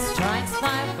nest, try and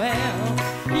fly well,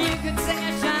 you can sing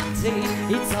a shanty,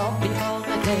 it's all before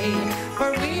the day,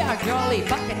 for we are jolly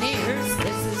buccaneers,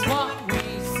 this is what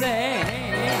we say.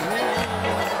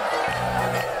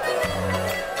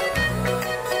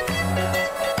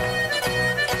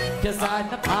 Cause I'm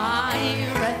a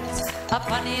pirate, a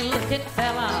funny looking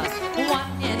fella,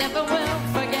 one you never will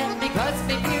forget because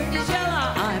my beard is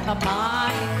yellow. I'm a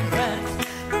pirate,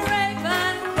 brave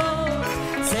and bold,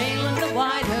 sailing the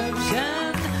wide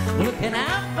ocean, looking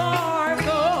out for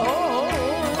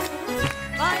gold.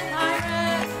 I'm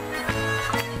pirate,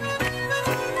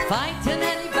 fighting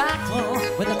any battle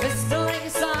with a pistol at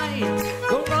your side,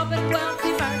 go robbing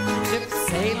wealthy merchant ships,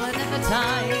 sailing in the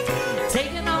tide,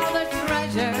 taking all their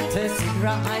treasure to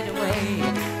secret hideaway,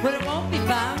 where it won't be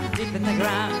found deep in the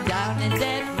ground, down in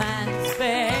Dead Man's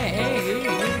Bay.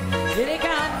 Here he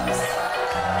comes.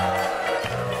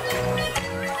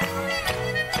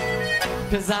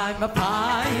 Cause I'm a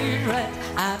pirate,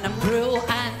 and I'm cruel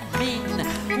and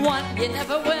mean, one you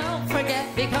never will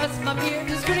forget because my beard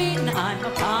is green. I'm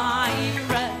a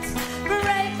pirate,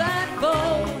 brave and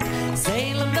bold,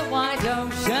 sailing the wide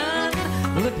ocean,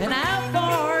 looking out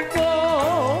for gold.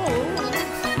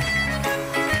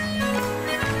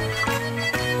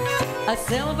 A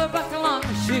silver buckle on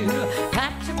the shoe,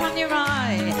 catch him on your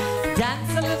eye,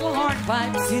 dance a little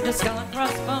hornpipe, see the skull and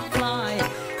crossbone fly.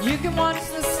 You can watch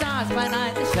the stars by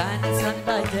night, the shining sun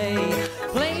by day,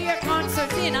 play your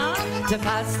concertina to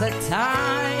pass the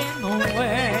time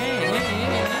away.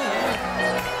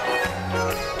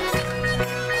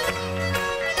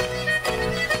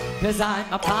 Cause I'm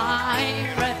a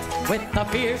pirate with a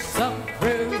fearsome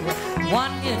crew,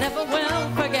 one you never will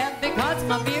forget because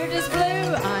my beard is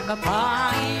blue. I'm a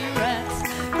pirate,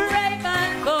 brave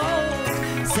and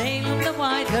bold, sailing the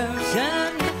wide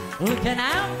ocean, looking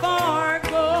out for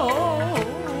gold.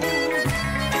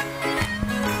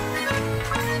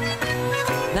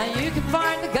 Now you can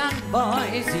fire the gun,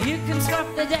 boys, you can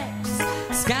scrub the decks,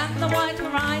 scan the wide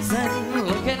horizon,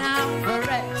 looking out for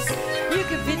wrecks. You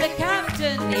can feed the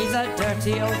captain, he's a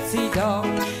dirty old sea dog,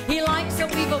 he likes a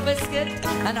weevil biscuit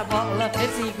and a bottle of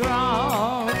fizzy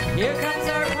grog. Here comes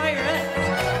our pirate.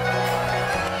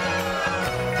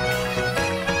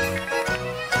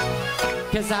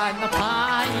 Cause I'm a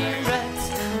pirate,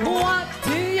 what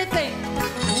do you think?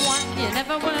 One you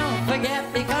never will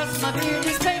forget because my beard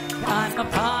is pink. I'm a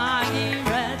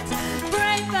pirate,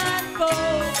 brave and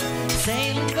bold,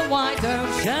 sailing the wide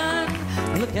ocean,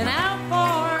 looking out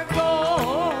for gold.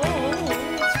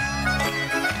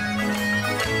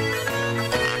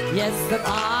 Yes, the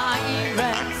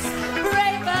pirates,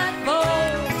 brave and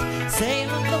bold,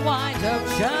 sailing the wide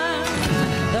ocean,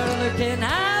 they're looking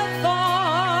out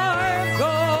for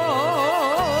gold.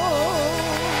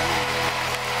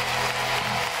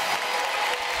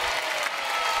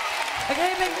 A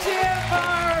great big cheer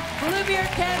for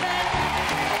Bluebeard Kevin,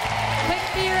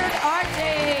 Pinkbeard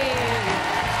Artie.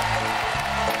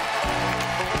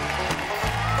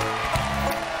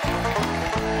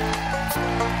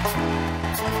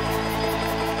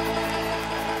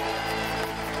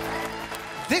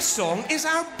 This song is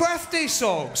our birthday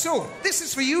song. So, this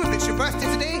is for you if it's your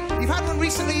birthday today, you've had one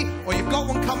recently, or you've got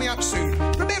one coming up soon.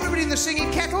 From everybody in the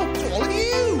Singing Kettle to all of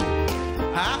you.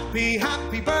 Happy,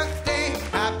 happy birthday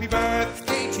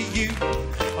to you.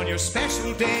 On your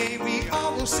special day, we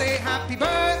all will say happy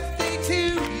birthday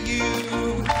to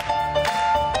you.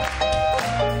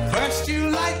 First you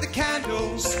light the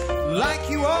candles, like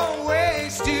you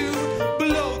always do.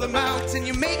 Blow them out and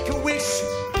you make a wish.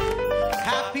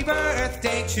 Happy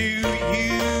birthday to you.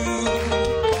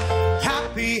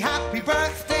 Happy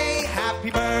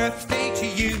birthday to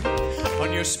you.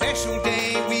 On your special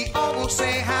day, we all will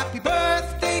say happy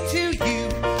birthday to you.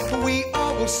 We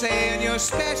all will say on your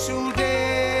special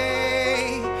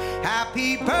day,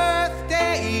 happy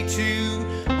birthday to you.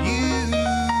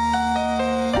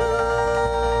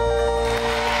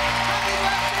 Happy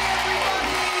birthday,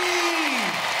 everybody!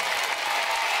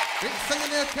 Great singing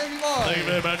there, Kenny Boy. Thank you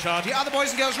very much, Artie. Are the boys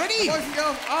and girls ready? The boys and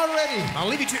girls are ready. I'll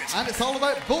leave you to it. And it's all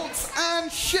about boats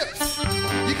and ships.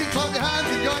 You can clap your hands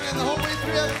and join in the whole way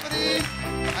through, everybody.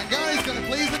 And Gary's going to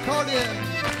play his accordion.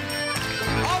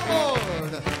 All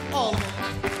aboard! All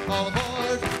aboard! All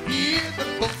aboard! Hear the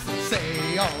boats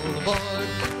say, all aboard!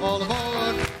 All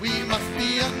aboard! We must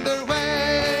be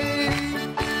underway.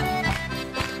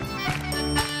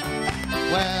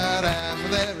 Wherever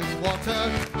there is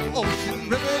water, ocean,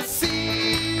 river,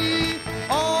 sea,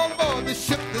 all aboard the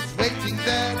ship that's waiting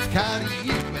there to carry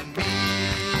you and me.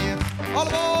 All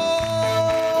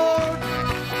aboard!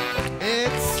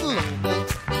 It's slow boat,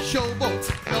 showboat,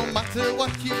 no matter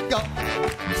what you've got.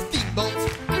 Steamboat,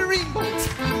 marine boat,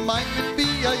 might it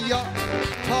be a yacht.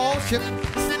 Tall ship,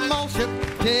 small ship,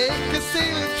 take a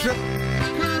sailing trip.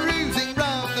 Cruising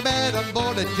round the bed on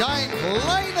board a giant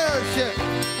liner ship.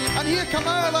 And here come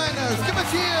our liners, give a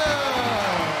cheer!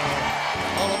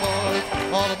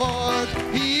 All aboard,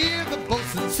 hear the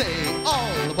boatswain say,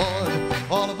 all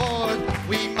aboard,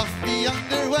 we must be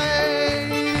underway.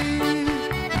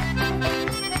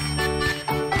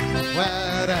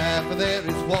 Wherever there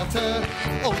is water,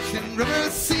 ocean, river,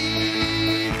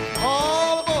 sea,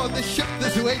 all aboard the ship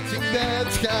that's waiting there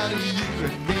to carry you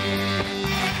and me.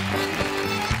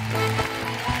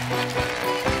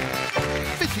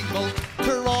 Fishing boat,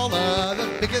 trawler, the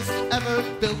biggest ever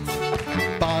built.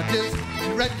 Barges,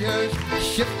 dredgers,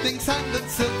 shifting sand and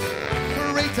silt.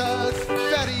 Freighters,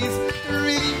 ferries,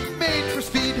 really made for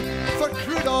speed. For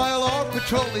crude oil or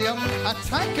petroleum, a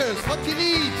tanker's what you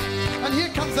need. And here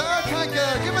comes our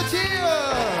tanker, give a cheer!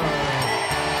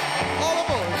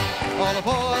 All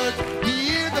aboard,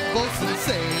 hear the boatswain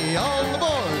say, all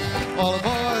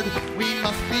aboard, we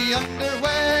must be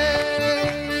underway.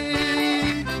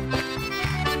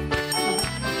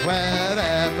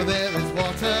 Wherever there is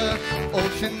water,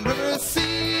 ocean, river,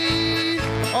 sea,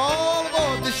 all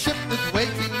aboard the ship that's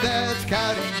waiting there to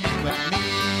carry you and me.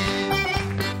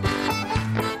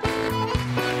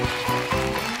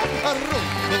 A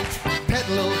rowboat,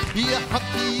 pedal, you have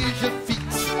to use your feet.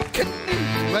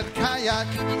 Canoe and kayak,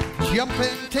 jump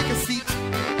in, take a seat.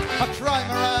 A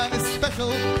trimaran is special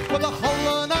with a hull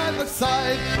on either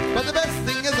side, but the best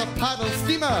thing is a paddle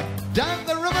steamer down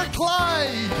the River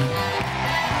Clyde.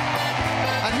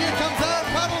 And here comes our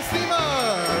paddle steamer.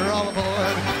 All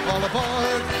aboard,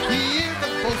 hear the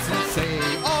boatswain say,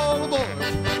 all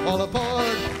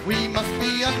aboard, we must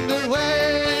be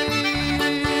underway.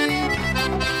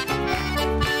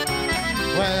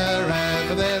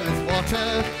 Wherever there is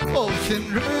water, ocean,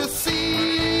 river,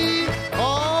 sea,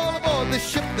 all aboard the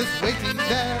ship that's waiting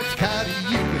there to carry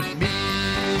you and me.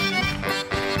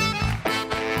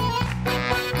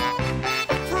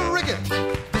 Frigate,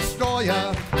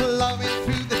 destroyer, plowing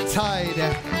through the tide.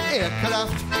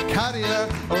 Aircraft, carrier,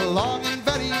 long and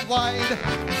very wide.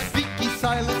 Freaky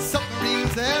silent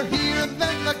submarines, they're here and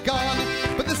then they're gone.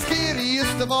 But the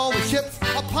scariest of all the ships,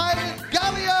 a pirate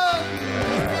galleon.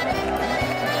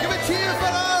 Give a cheer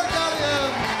for our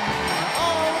galleon.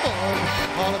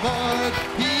 All aboard,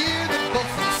 hear the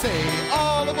boatswain say,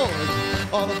 all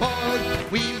aboard,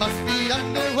 we must be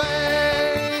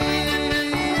underway.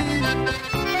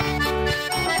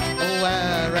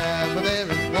 Wherever there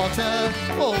is water,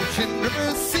 ocean,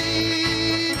 river,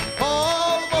 sea,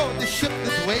 all aboard the ship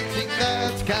that's waiting there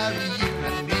to carry you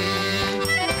and me.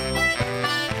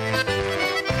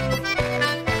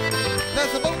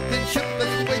 There's a boat and ship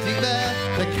that's waiting there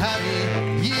to carry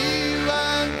you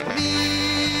and me.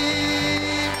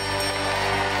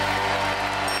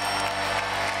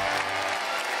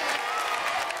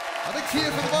 A big cheer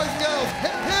for the boys and girls.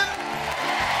 Hip, hip.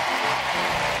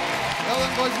 Well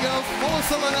done, boys and girls. Follow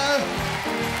Cilla now,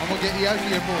 and we'll get you out of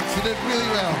your boats. You did really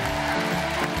well.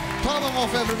 Palm them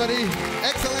off, everybody.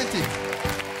 Excellente.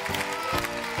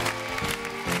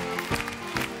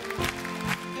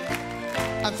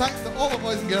 And thanks to all the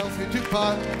boys and girls who took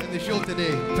part in the show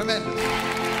today. Tremendous.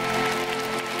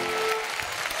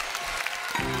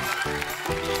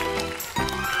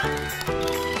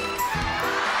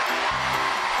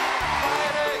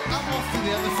 I'm off to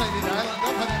the other side of the island.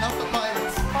 I've had enough of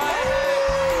pirates.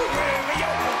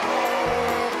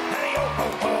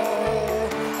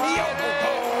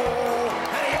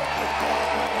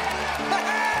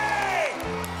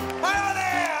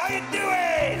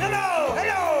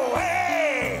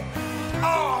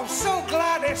 I'm so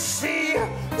glad to see you.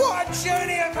 What a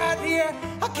journey I've had here.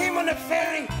 I came on the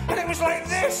ferry and it was like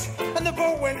this, and the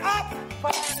boat went up,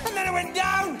 and then it went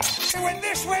down. It went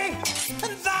this way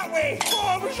and that way.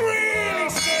 Oh, it was really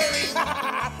scary.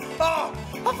 Oh,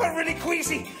 I felt really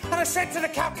queasy, and I said to the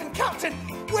captain, "Captain,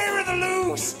 where are the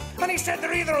loos?" And he said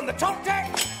they're either on the top deck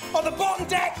or the bottom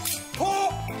deck,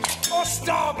 port or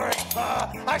starboard.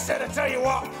 I said, I tell you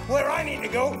what, where I need to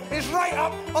go is right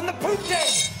up on the poop deck.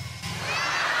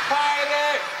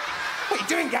 Pirate! What are you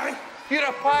doing, Gary? You're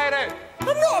a pirate!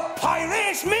 I'm not a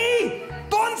pirate, it's me,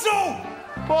 Bonzo.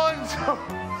 Bonzo!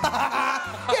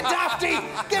 You dafty,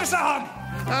 give us a hug.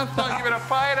 I thought you were a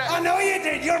pirate. I know you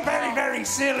did, you're very, very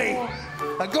silly.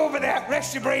 Go over there,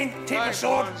 rest your brain, take my Right,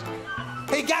 sword. Bonzo.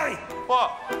 Hey, Gary,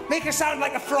 What? make a sound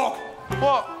like a frog.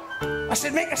 What? I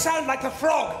said make a sound like a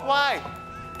frog. Why?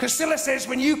 Because Cilla says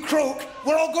when you croak,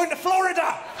 we're all going to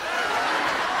Florida.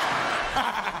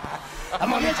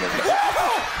 I'm on it.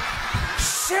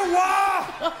 Cilla!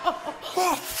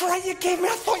 Oh, fright you gave me.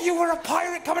 I thought you were a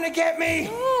pirate coming to get me.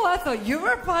 Oh, I thought you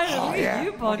were a pirate. Look at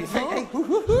you, What do you think? Hey, Bonzo.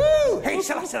 hoo-hoo-hoo. Hey,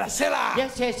 Cilla.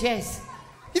 Yes, yes, yes.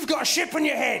 You've got a ship on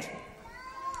your head.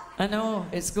 I know,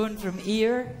 it's going from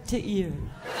ear to ear.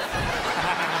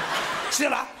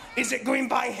 Cilla, is it going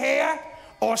by hair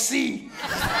or sea?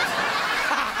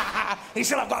 Hey,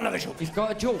 Cilla, I've got another joke. He's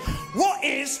got a joke. What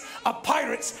is a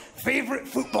pirate's favourite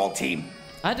football team?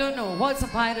 I don't know. What's a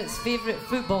pirate's favourite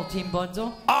football team,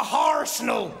 Bonzo? A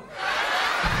Arsenal.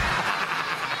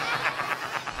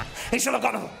 Hey, Cilla, I've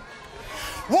got another.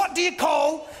 What do you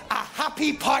call a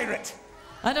happy pirate?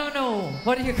 I don't know.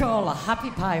 What do you call a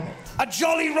happy pirate? A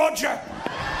Jolly Roger.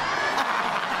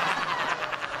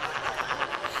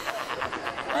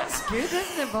 That's good,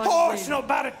 isn't it, Bonzo? Oh, it's not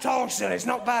bad at all, Cilla. It's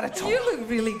not bad at all. You look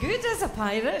really good as a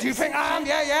pirate. Do you think I am?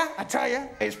 Yeah. I tell you,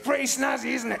 it's pretty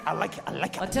snazzy, isn't it? I like it.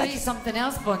 I'll tell you something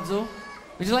else, Bonzo.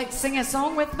 Would you like to sing a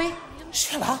song with me?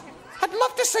 Cilla, I'd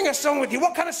love to sing a song with you.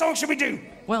 What kind of song should we do?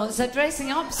 Well, it's a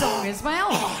dressing up song as well.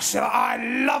 Oh, Cilla, I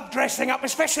love dressing up,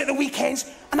 especially at the weekends.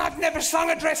 And I've never sung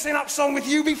a dressing up song with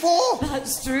you before.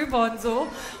 That's true, Bonzo.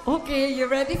 Okay, you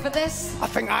ready for this? I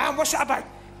think I am. What's it about?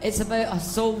 It's about a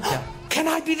soldier. Can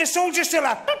I be the soldier,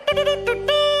 Cilla?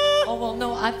 Oh, well,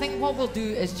 no, I think what we'll do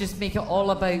is just make it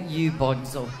all about you,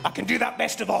 Bonzo. I can do that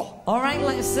best of all. All right,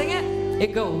 let's sing it.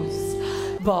 It goes.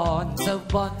 Bonzo,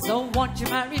 Bonzo, won't you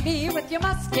marry me with your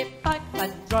musket, pipe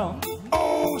and drum?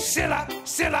 Oh, Cilla,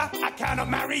 I cannot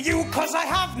marry you 'cause I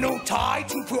have no tie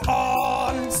to put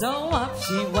on. So up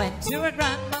she went to her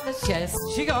grandmother's chest.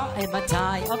 She got him a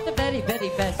tie of the very, very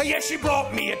best. Oh, yes, she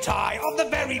brought me a tie of the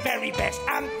very, very best,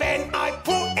 and then I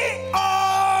put it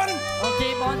on.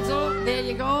 Okay, Bonzo, there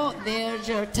you go. There's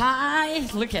your tie.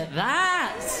 Look at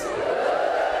that.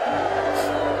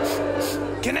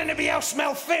 Can anybody else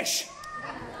smell fish?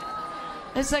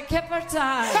 It's a kipper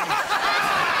tie.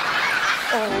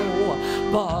 Oh,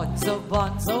 Bonzo,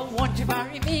 Bonzo, won't you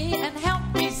marry me and help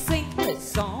me sing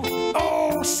this song?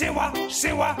 Oh, Cilla,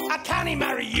 I can't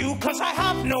marry you 'cause I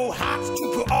have no hat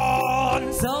to put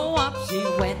on. So up she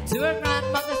went to her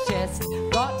grandmother's chest,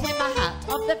 got him a hat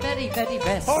of the very, very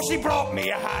best. Oh, she brought me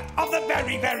a hat of the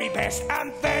very, very best,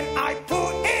 and then I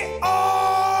put it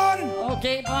on.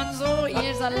 Okay, Bonzo,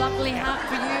 here's a lovely hat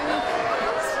for you.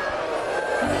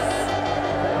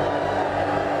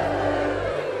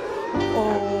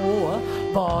 Oh,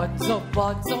 Bonzo,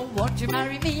 Bonzo, won't you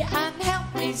marry me and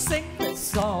help me sing this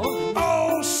song?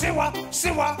 Oh, Cilla,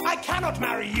 I cannot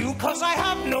marry you 'cause I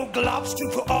have no gloves to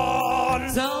put on.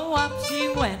 So up she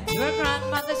went to her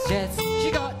grandmother's chest.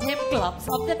 She got him gloves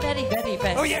of the very, very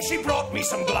best. Oh, yes, she brought me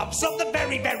some gloves of the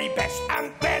very, very best,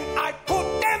 and then I put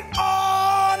them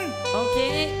on.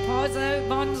 Okay, pause out,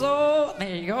 Bonzo.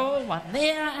 There you go, one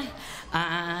there,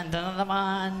 and another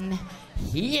one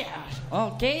here.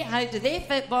 Okay, how do they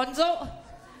fit, Bonzo?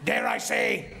 Dare I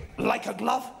say, like a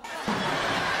glove?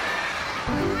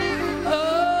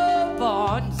 Oh,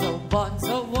 Bonzo,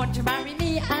 Bonzo, won't you marry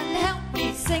me and help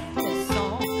me sing this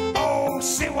song? Oh,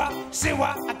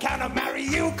 Cilla, I cannot marry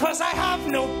you 'cause I have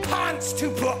no pants to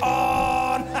put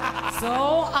on.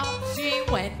 So up she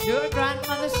went to her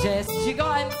grandmother's chest. She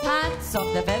got him pants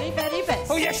of the very, very best.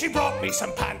 Oh, yes, she brought me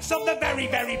some pants of the very,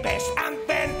 very best, and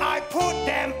then I put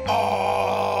them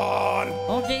on.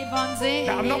 Okay, Bonzo.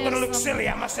 Now, I'm not going to look here's silly,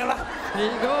 am I, Cilla?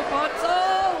 Here you go, Bonzo.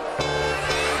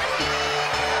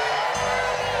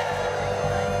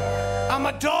 I'm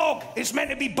a dog. It's meant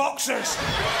to be boxers.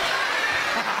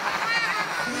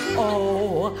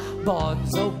 Oh,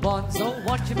 Bonzo, Bonzo,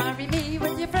 won't you marry me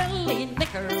with your friendly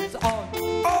knickers on?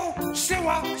 Oh,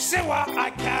 Cilla, I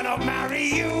cannot marry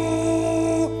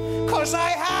you 'cause I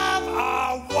have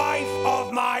a wife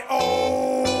of my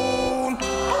own.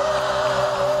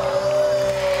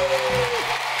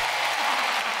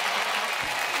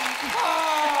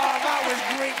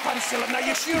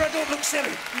 You sure I don't look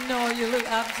silly? No, you look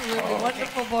absolutely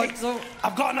wonderful, Bonzo.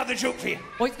 I've got another joke for you.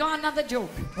 Oh, he's got another joke.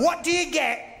 What do you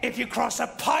get if you cross a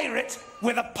pirate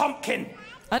with a pumpkin?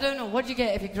 I don't know. What do you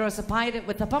get if you cross a pirate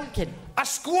with a pumpkin? A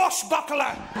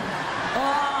swashbuckler.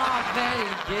 Oh, very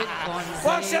good, Bonzo.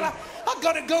 Well, Cilla, I've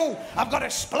got to go. I've got to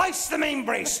splice the main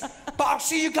brace. But I'll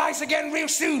see you guys again real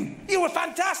soon. You were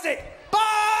fantastic.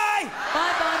 Bye!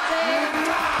 Bye, Bonzo.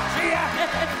 See ya.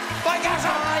 Bye, Gaza.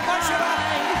 Bye, Cilla.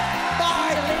 Bye.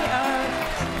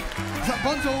 Is that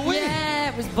Bonzo away? Yeah,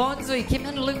 it was Bonzo. He came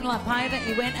in looking like a pirate.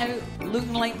 He went out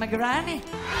looking like my granny.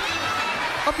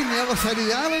 Up in the other side of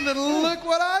the island, and look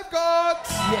what I've got!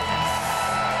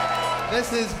 Yes.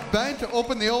 This is bound to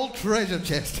open the old treasure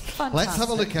chest. Fantastic. Let's have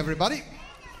a look, everybody.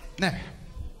 Now,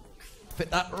 fit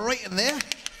that right in there,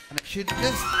 and it should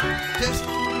just...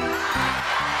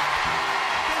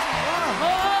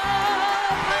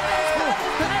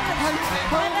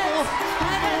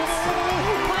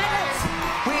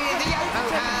 With a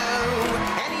yo-ho-ho,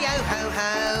 and a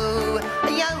yo-ho-ho,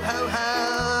 a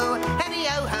yo-ho-ho, and a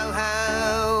yo-ho-ho.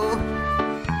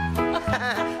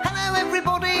 Hello,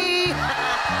 everybody.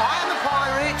 I am a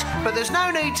pirate, but there's no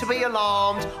need to be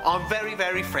alarmed. I'm very,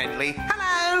 very friendly.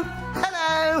 Hello,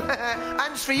 hello.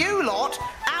 And for you lot,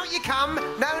 out you come.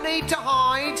 No need to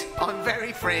hide. I'm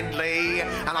very friendly,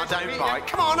 and I don't bite.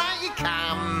 Come on, out you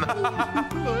come.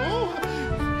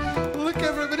 Oh, look,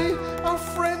 everybody, a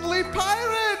friendly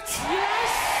pirate!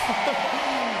 Yes.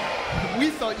 We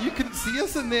thought you couldn't see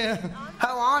us in there.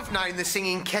 Oh, I've known the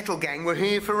Singing Kettle gang were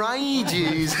here for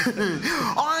ages.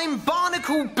 I'm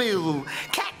Barnacle Bill,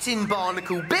 Captain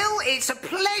Barnacle Bill. It's a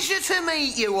pleasure to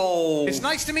meet you all. It's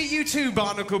nice to meet you too,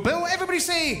 Barnacle Bill. Everybody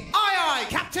say, aye, aye,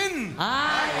 Captain.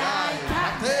 Aye, aye,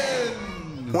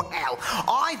 Captain. Well,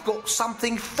 I've got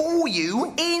something for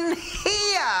you in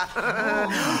here.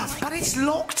 But it's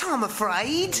locked, I'm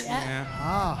afraid.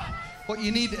 What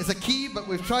you need is a key, but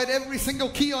we've tried every single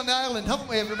key on the island, haven't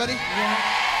we, everybody?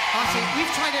 Artie,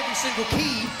 we've tried every single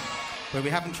key, but we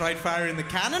haven't tried firing the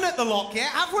cannon at the lock yet,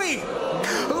 have we?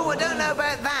 Oh, I don't know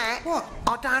about that. What?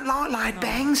 I don't like loud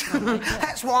bangs.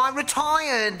 That's why I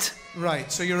retired.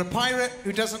 Right, so you're a pirate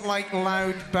who doesn't like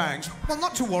loud bangs. Well,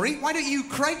 not to worry. Why don't you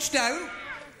crouch down,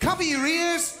 cover your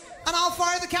ears, and I'll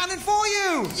fire the cannon for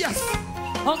you. Yes!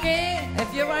 Okay,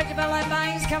 if you're worried about like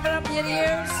bangs, cover up your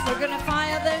ears. We're gonna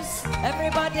fire this.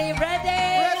 Everybody ready?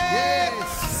 Ready?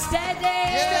 Yes! Steady.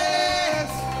 Yes!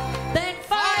 Then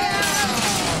fire.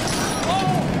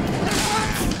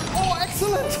 Oh,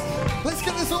 excellent! Let's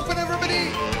get this open,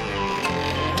 everybody!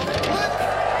 Look!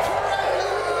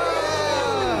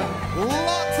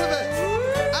 Lots of it!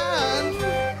 And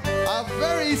a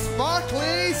very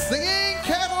sparkly singing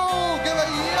kettle! Give a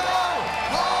yo!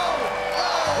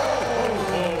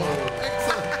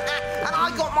 Excellent! And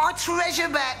I got my treasure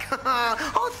back.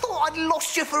 I thought I'd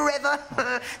lost you forever.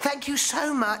 Thank you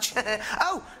so much.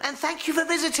 Oh, and thank you for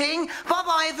visiting.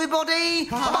 Bye-bye, everybody.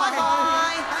 Bye-bye.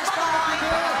 Bye-bye.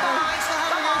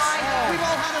 We've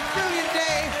all had a brilliant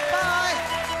day. Bye.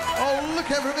 Oh, look,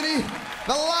 everybody!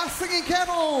 The last singing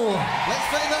kettle! Let's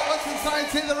find out what's inside.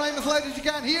 Say the rhyme as loud as you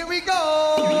can. Here we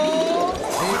go!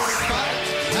 It's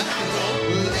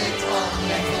spectacular, little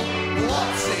metal.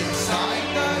 What's inside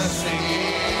the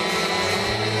singing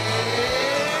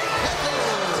kettle?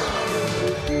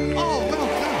 Oh, well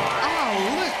done. Oh,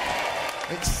 look!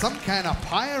 It's some kind of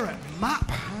pirate map.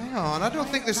 Hang on, I don't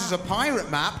think this is a pirate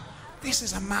map. This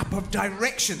is a map of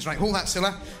directions. Right, hold that,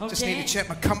 Cilla. Just Okay. need to check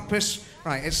my compass.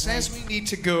 Right, it says we need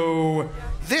to go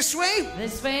this way,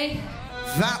 This way.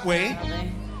 that way,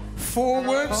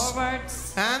 forwards,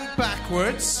 Forwards. and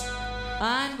backwards.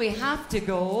 And we have to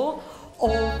go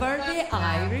over the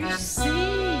Irish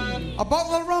Sea. A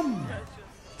bottle of rum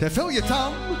to fill your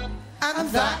tongue. And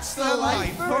that's the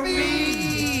life for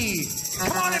me.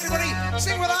 Come on, everybody,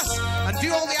 sing with us and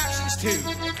do all the actions too.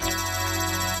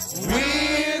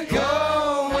 We're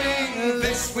going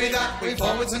this way, that way,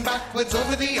 forwards and backwards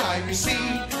over the Irish Sea.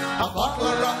 A bottle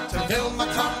of rum to fill my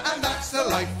tongue, and that's the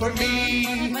life for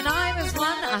me. When I was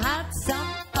one, I had some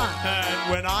fun. And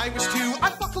when I was two,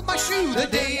 I buckled my shoe the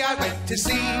day I went to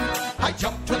sea. I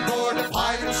jumped on board a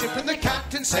pirate ship, and the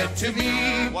captain said to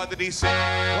me, what did he say?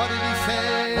 What did he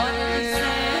say? What did he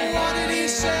say? What did he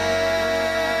say?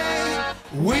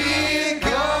 We're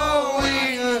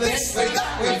going this way,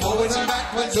 that way, forwards and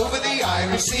backwards over the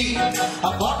Irish Sea.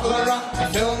 A bottle of rum to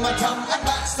fill my tongue, and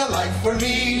that's the life for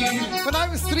me. When I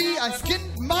was 3, I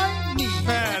skinned my knee.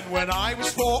 And when I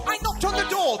was 4, I knocked on the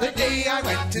door the day I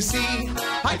went to sea.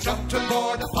 I jumped on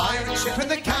board a pirate ship,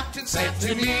 and the captain said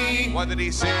to me, what did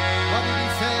he say? What did he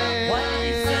say? What did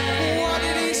he say? What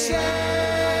did he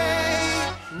say?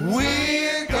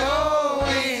 We're going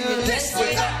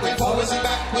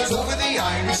backwards over the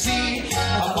Irish Sea.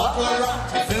 A bottle of rum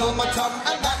to fill my tum,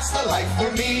 and that's the life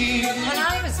for me. When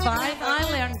I was 5, I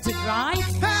learned to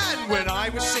drive. And when I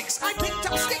was 6, I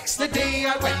picked up sticks the day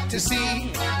I went to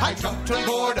sea. I jumped on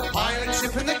board a pirate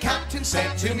ship and the captain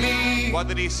said to me, What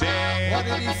did he say? What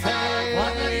did he say?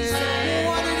 What did he say?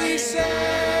 What did he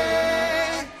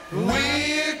say?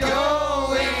 We're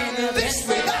going this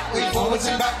way, that way, forwards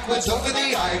and backwards over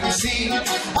the Irish Sea.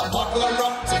 A bottle of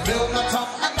rum to fill my tum,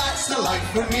 and that's the life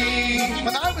for me.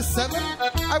 When I was 7,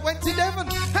 I went to Devon.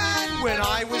 And when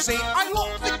I was 8, I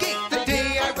locked the gate the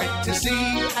day I went to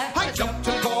sea. I jumped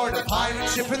on board a pirate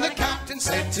ship and the captain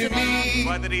said to me,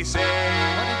 What did he say?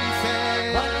 What did he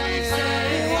say? What did he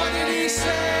say? What did he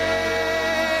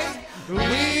say?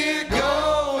 We're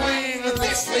going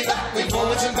this way, that way,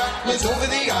 forwards and backwards over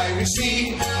the Irish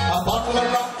Sea. A bottle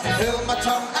of rum to fill my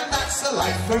tum, and that's the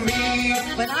life for me.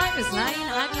 When I was 9,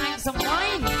 I drank some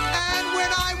wine. And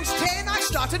when I was 10, I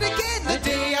started again the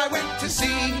day I went to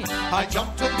sea. I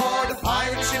jumped on board a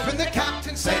pirate ship and the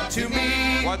captain said to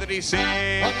me, What did he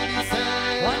say? What did he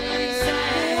say? What did he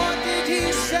say? What did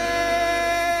he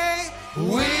say?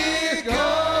 We're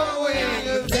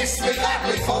going this way, that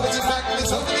way, forwards and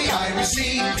backwards over the Irish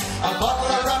Sea. A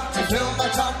bottle of rum to fill my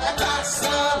tum, and that's the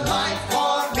life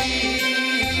for me.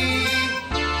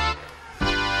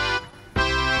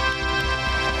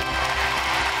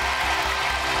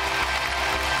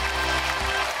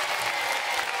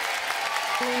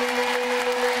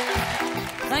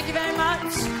 Thank you very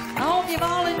much. I hope you've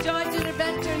all enjoyed your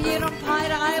adventure here on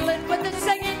Pirate Island with the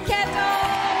Singing Kettle.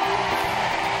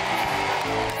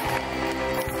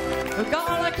 We've got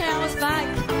all our cows back,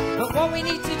 but what we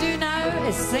need to do now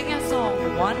is sing a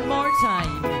song one more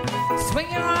time. Swing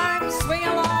your arms, swing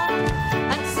along,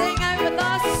 and sing out with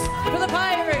us for the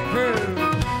Pirate Crew.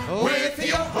 With the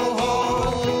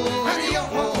yo-ho-ho, and the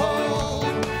yo-ho-ho,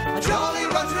 a jolly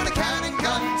run through the cannon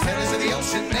gun, terrors of the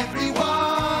ocean, everyone.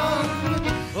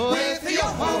 With the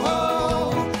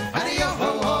yo-ho-ho, and the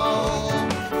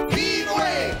yo-ho-ho, heave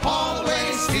away, haul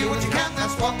away, steal what you can,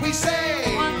 that's what we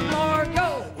say. One more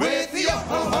go. With the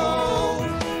yo-ho-ho,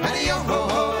 and the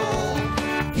yo-ho-ho,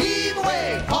 heave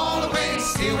away, haul away,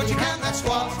 steal what you can, that's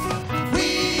what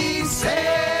we say.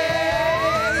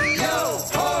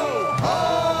 Yo-ho-ho.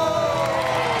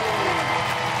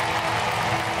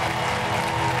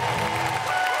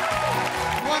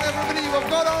 Come on, everybody, we've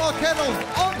got all our kettles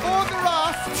on board the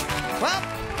raft. Well,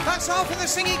 that's all for the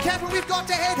Singing Kettle. We've got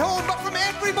to head home, but from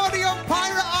everybody on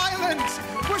Pirate Island,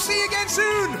 we'll see you again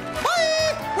soon.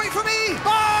 Bye! Wait for me!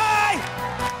 Bye!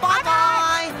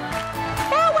 Bye-bye.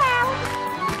 Farewell.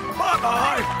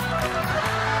 Bye-bye.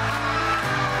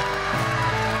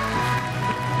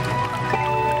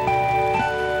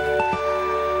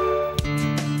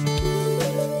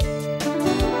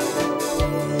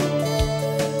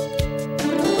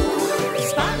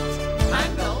 Stunt,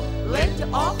 handle, lid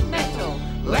of metal.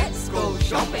 Let's go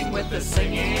shopping with the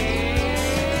Singing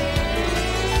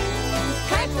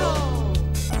Kettle.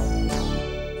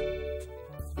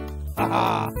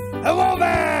 Hello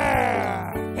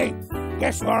there! Hey,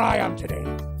 guess where I am today?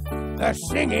 The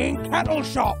Singing Kettle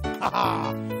Shop!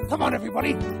 Come on,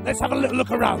 everybody, let's have a little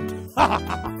look around.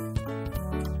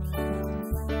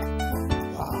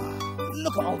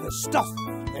 Look at all this stuff.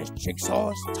 There's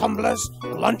jigsaws, tumblers,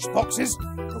 lunch boxes,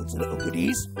 loads of little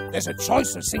goodies. There's a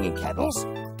choice of singing kettles,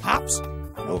 caps,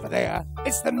 and over there,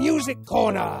 it's the music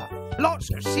corner. Lots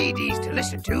of CDs to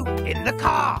listen to in the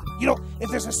car. You know, if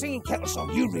there's a singing kettle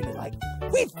song you really like,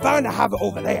 we'd bound to have it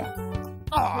over there.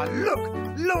 Ah, look,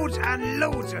 loads and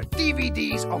loads of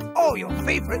DVDs of all your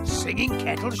favourite singing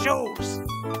kettle shows.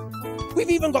 We've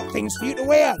even got things for you to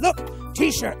wear. Look,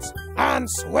 t-shirts and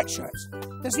sweatshirts.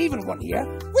 There's even one here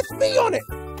with me on it.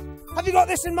 Have you got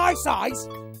this in my size?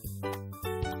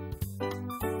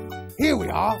 Here we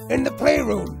are in the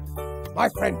playroom. My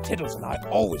friend Tiddles and I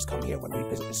always come here when we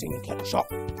visit the Singing Kettle shop.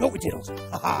 Don't we, Tiddles?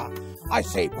 Haha. I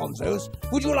say, Bonzos,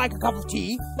 would you like a cup of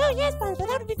tea? Oh, yes, Bonzo,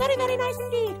 that would be very, very nice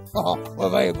indeed. Oh, well,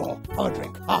 there you go. Have a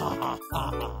drink.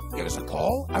 Give us a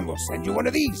call and we'll send you one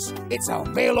of these. It's our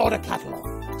mail order catalogue,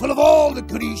 full of all the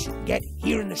goodies you can get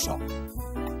here in the shop.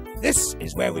 This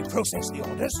is where we process the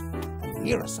orders, and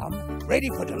here are some ready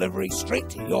for delivery straight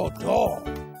to your door.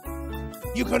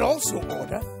 You can also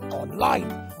order online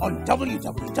on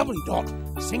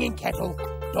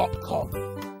www.singingkettle.com.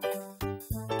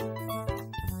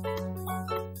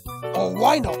 Or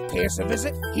why not pay us a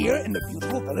visit here in the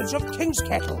beautiful village of King's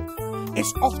Kettle?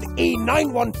 It's off the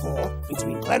A914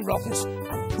 between Glenrothes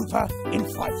and Cooper in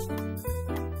Fife.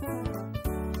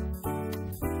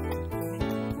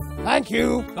 Thank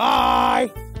you. Bye.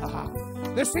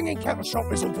 The Singing Kettle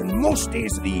shop is open most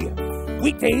days of the year.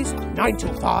 Weekdays, 9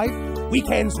 till 5.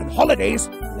 Weekends and holidays,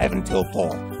 11 till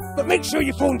 4. But make sure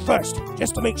you phone first,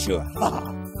 just to make sure.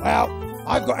 Well,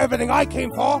 I've got everything I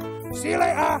came for. See you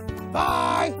later.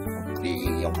 Bye.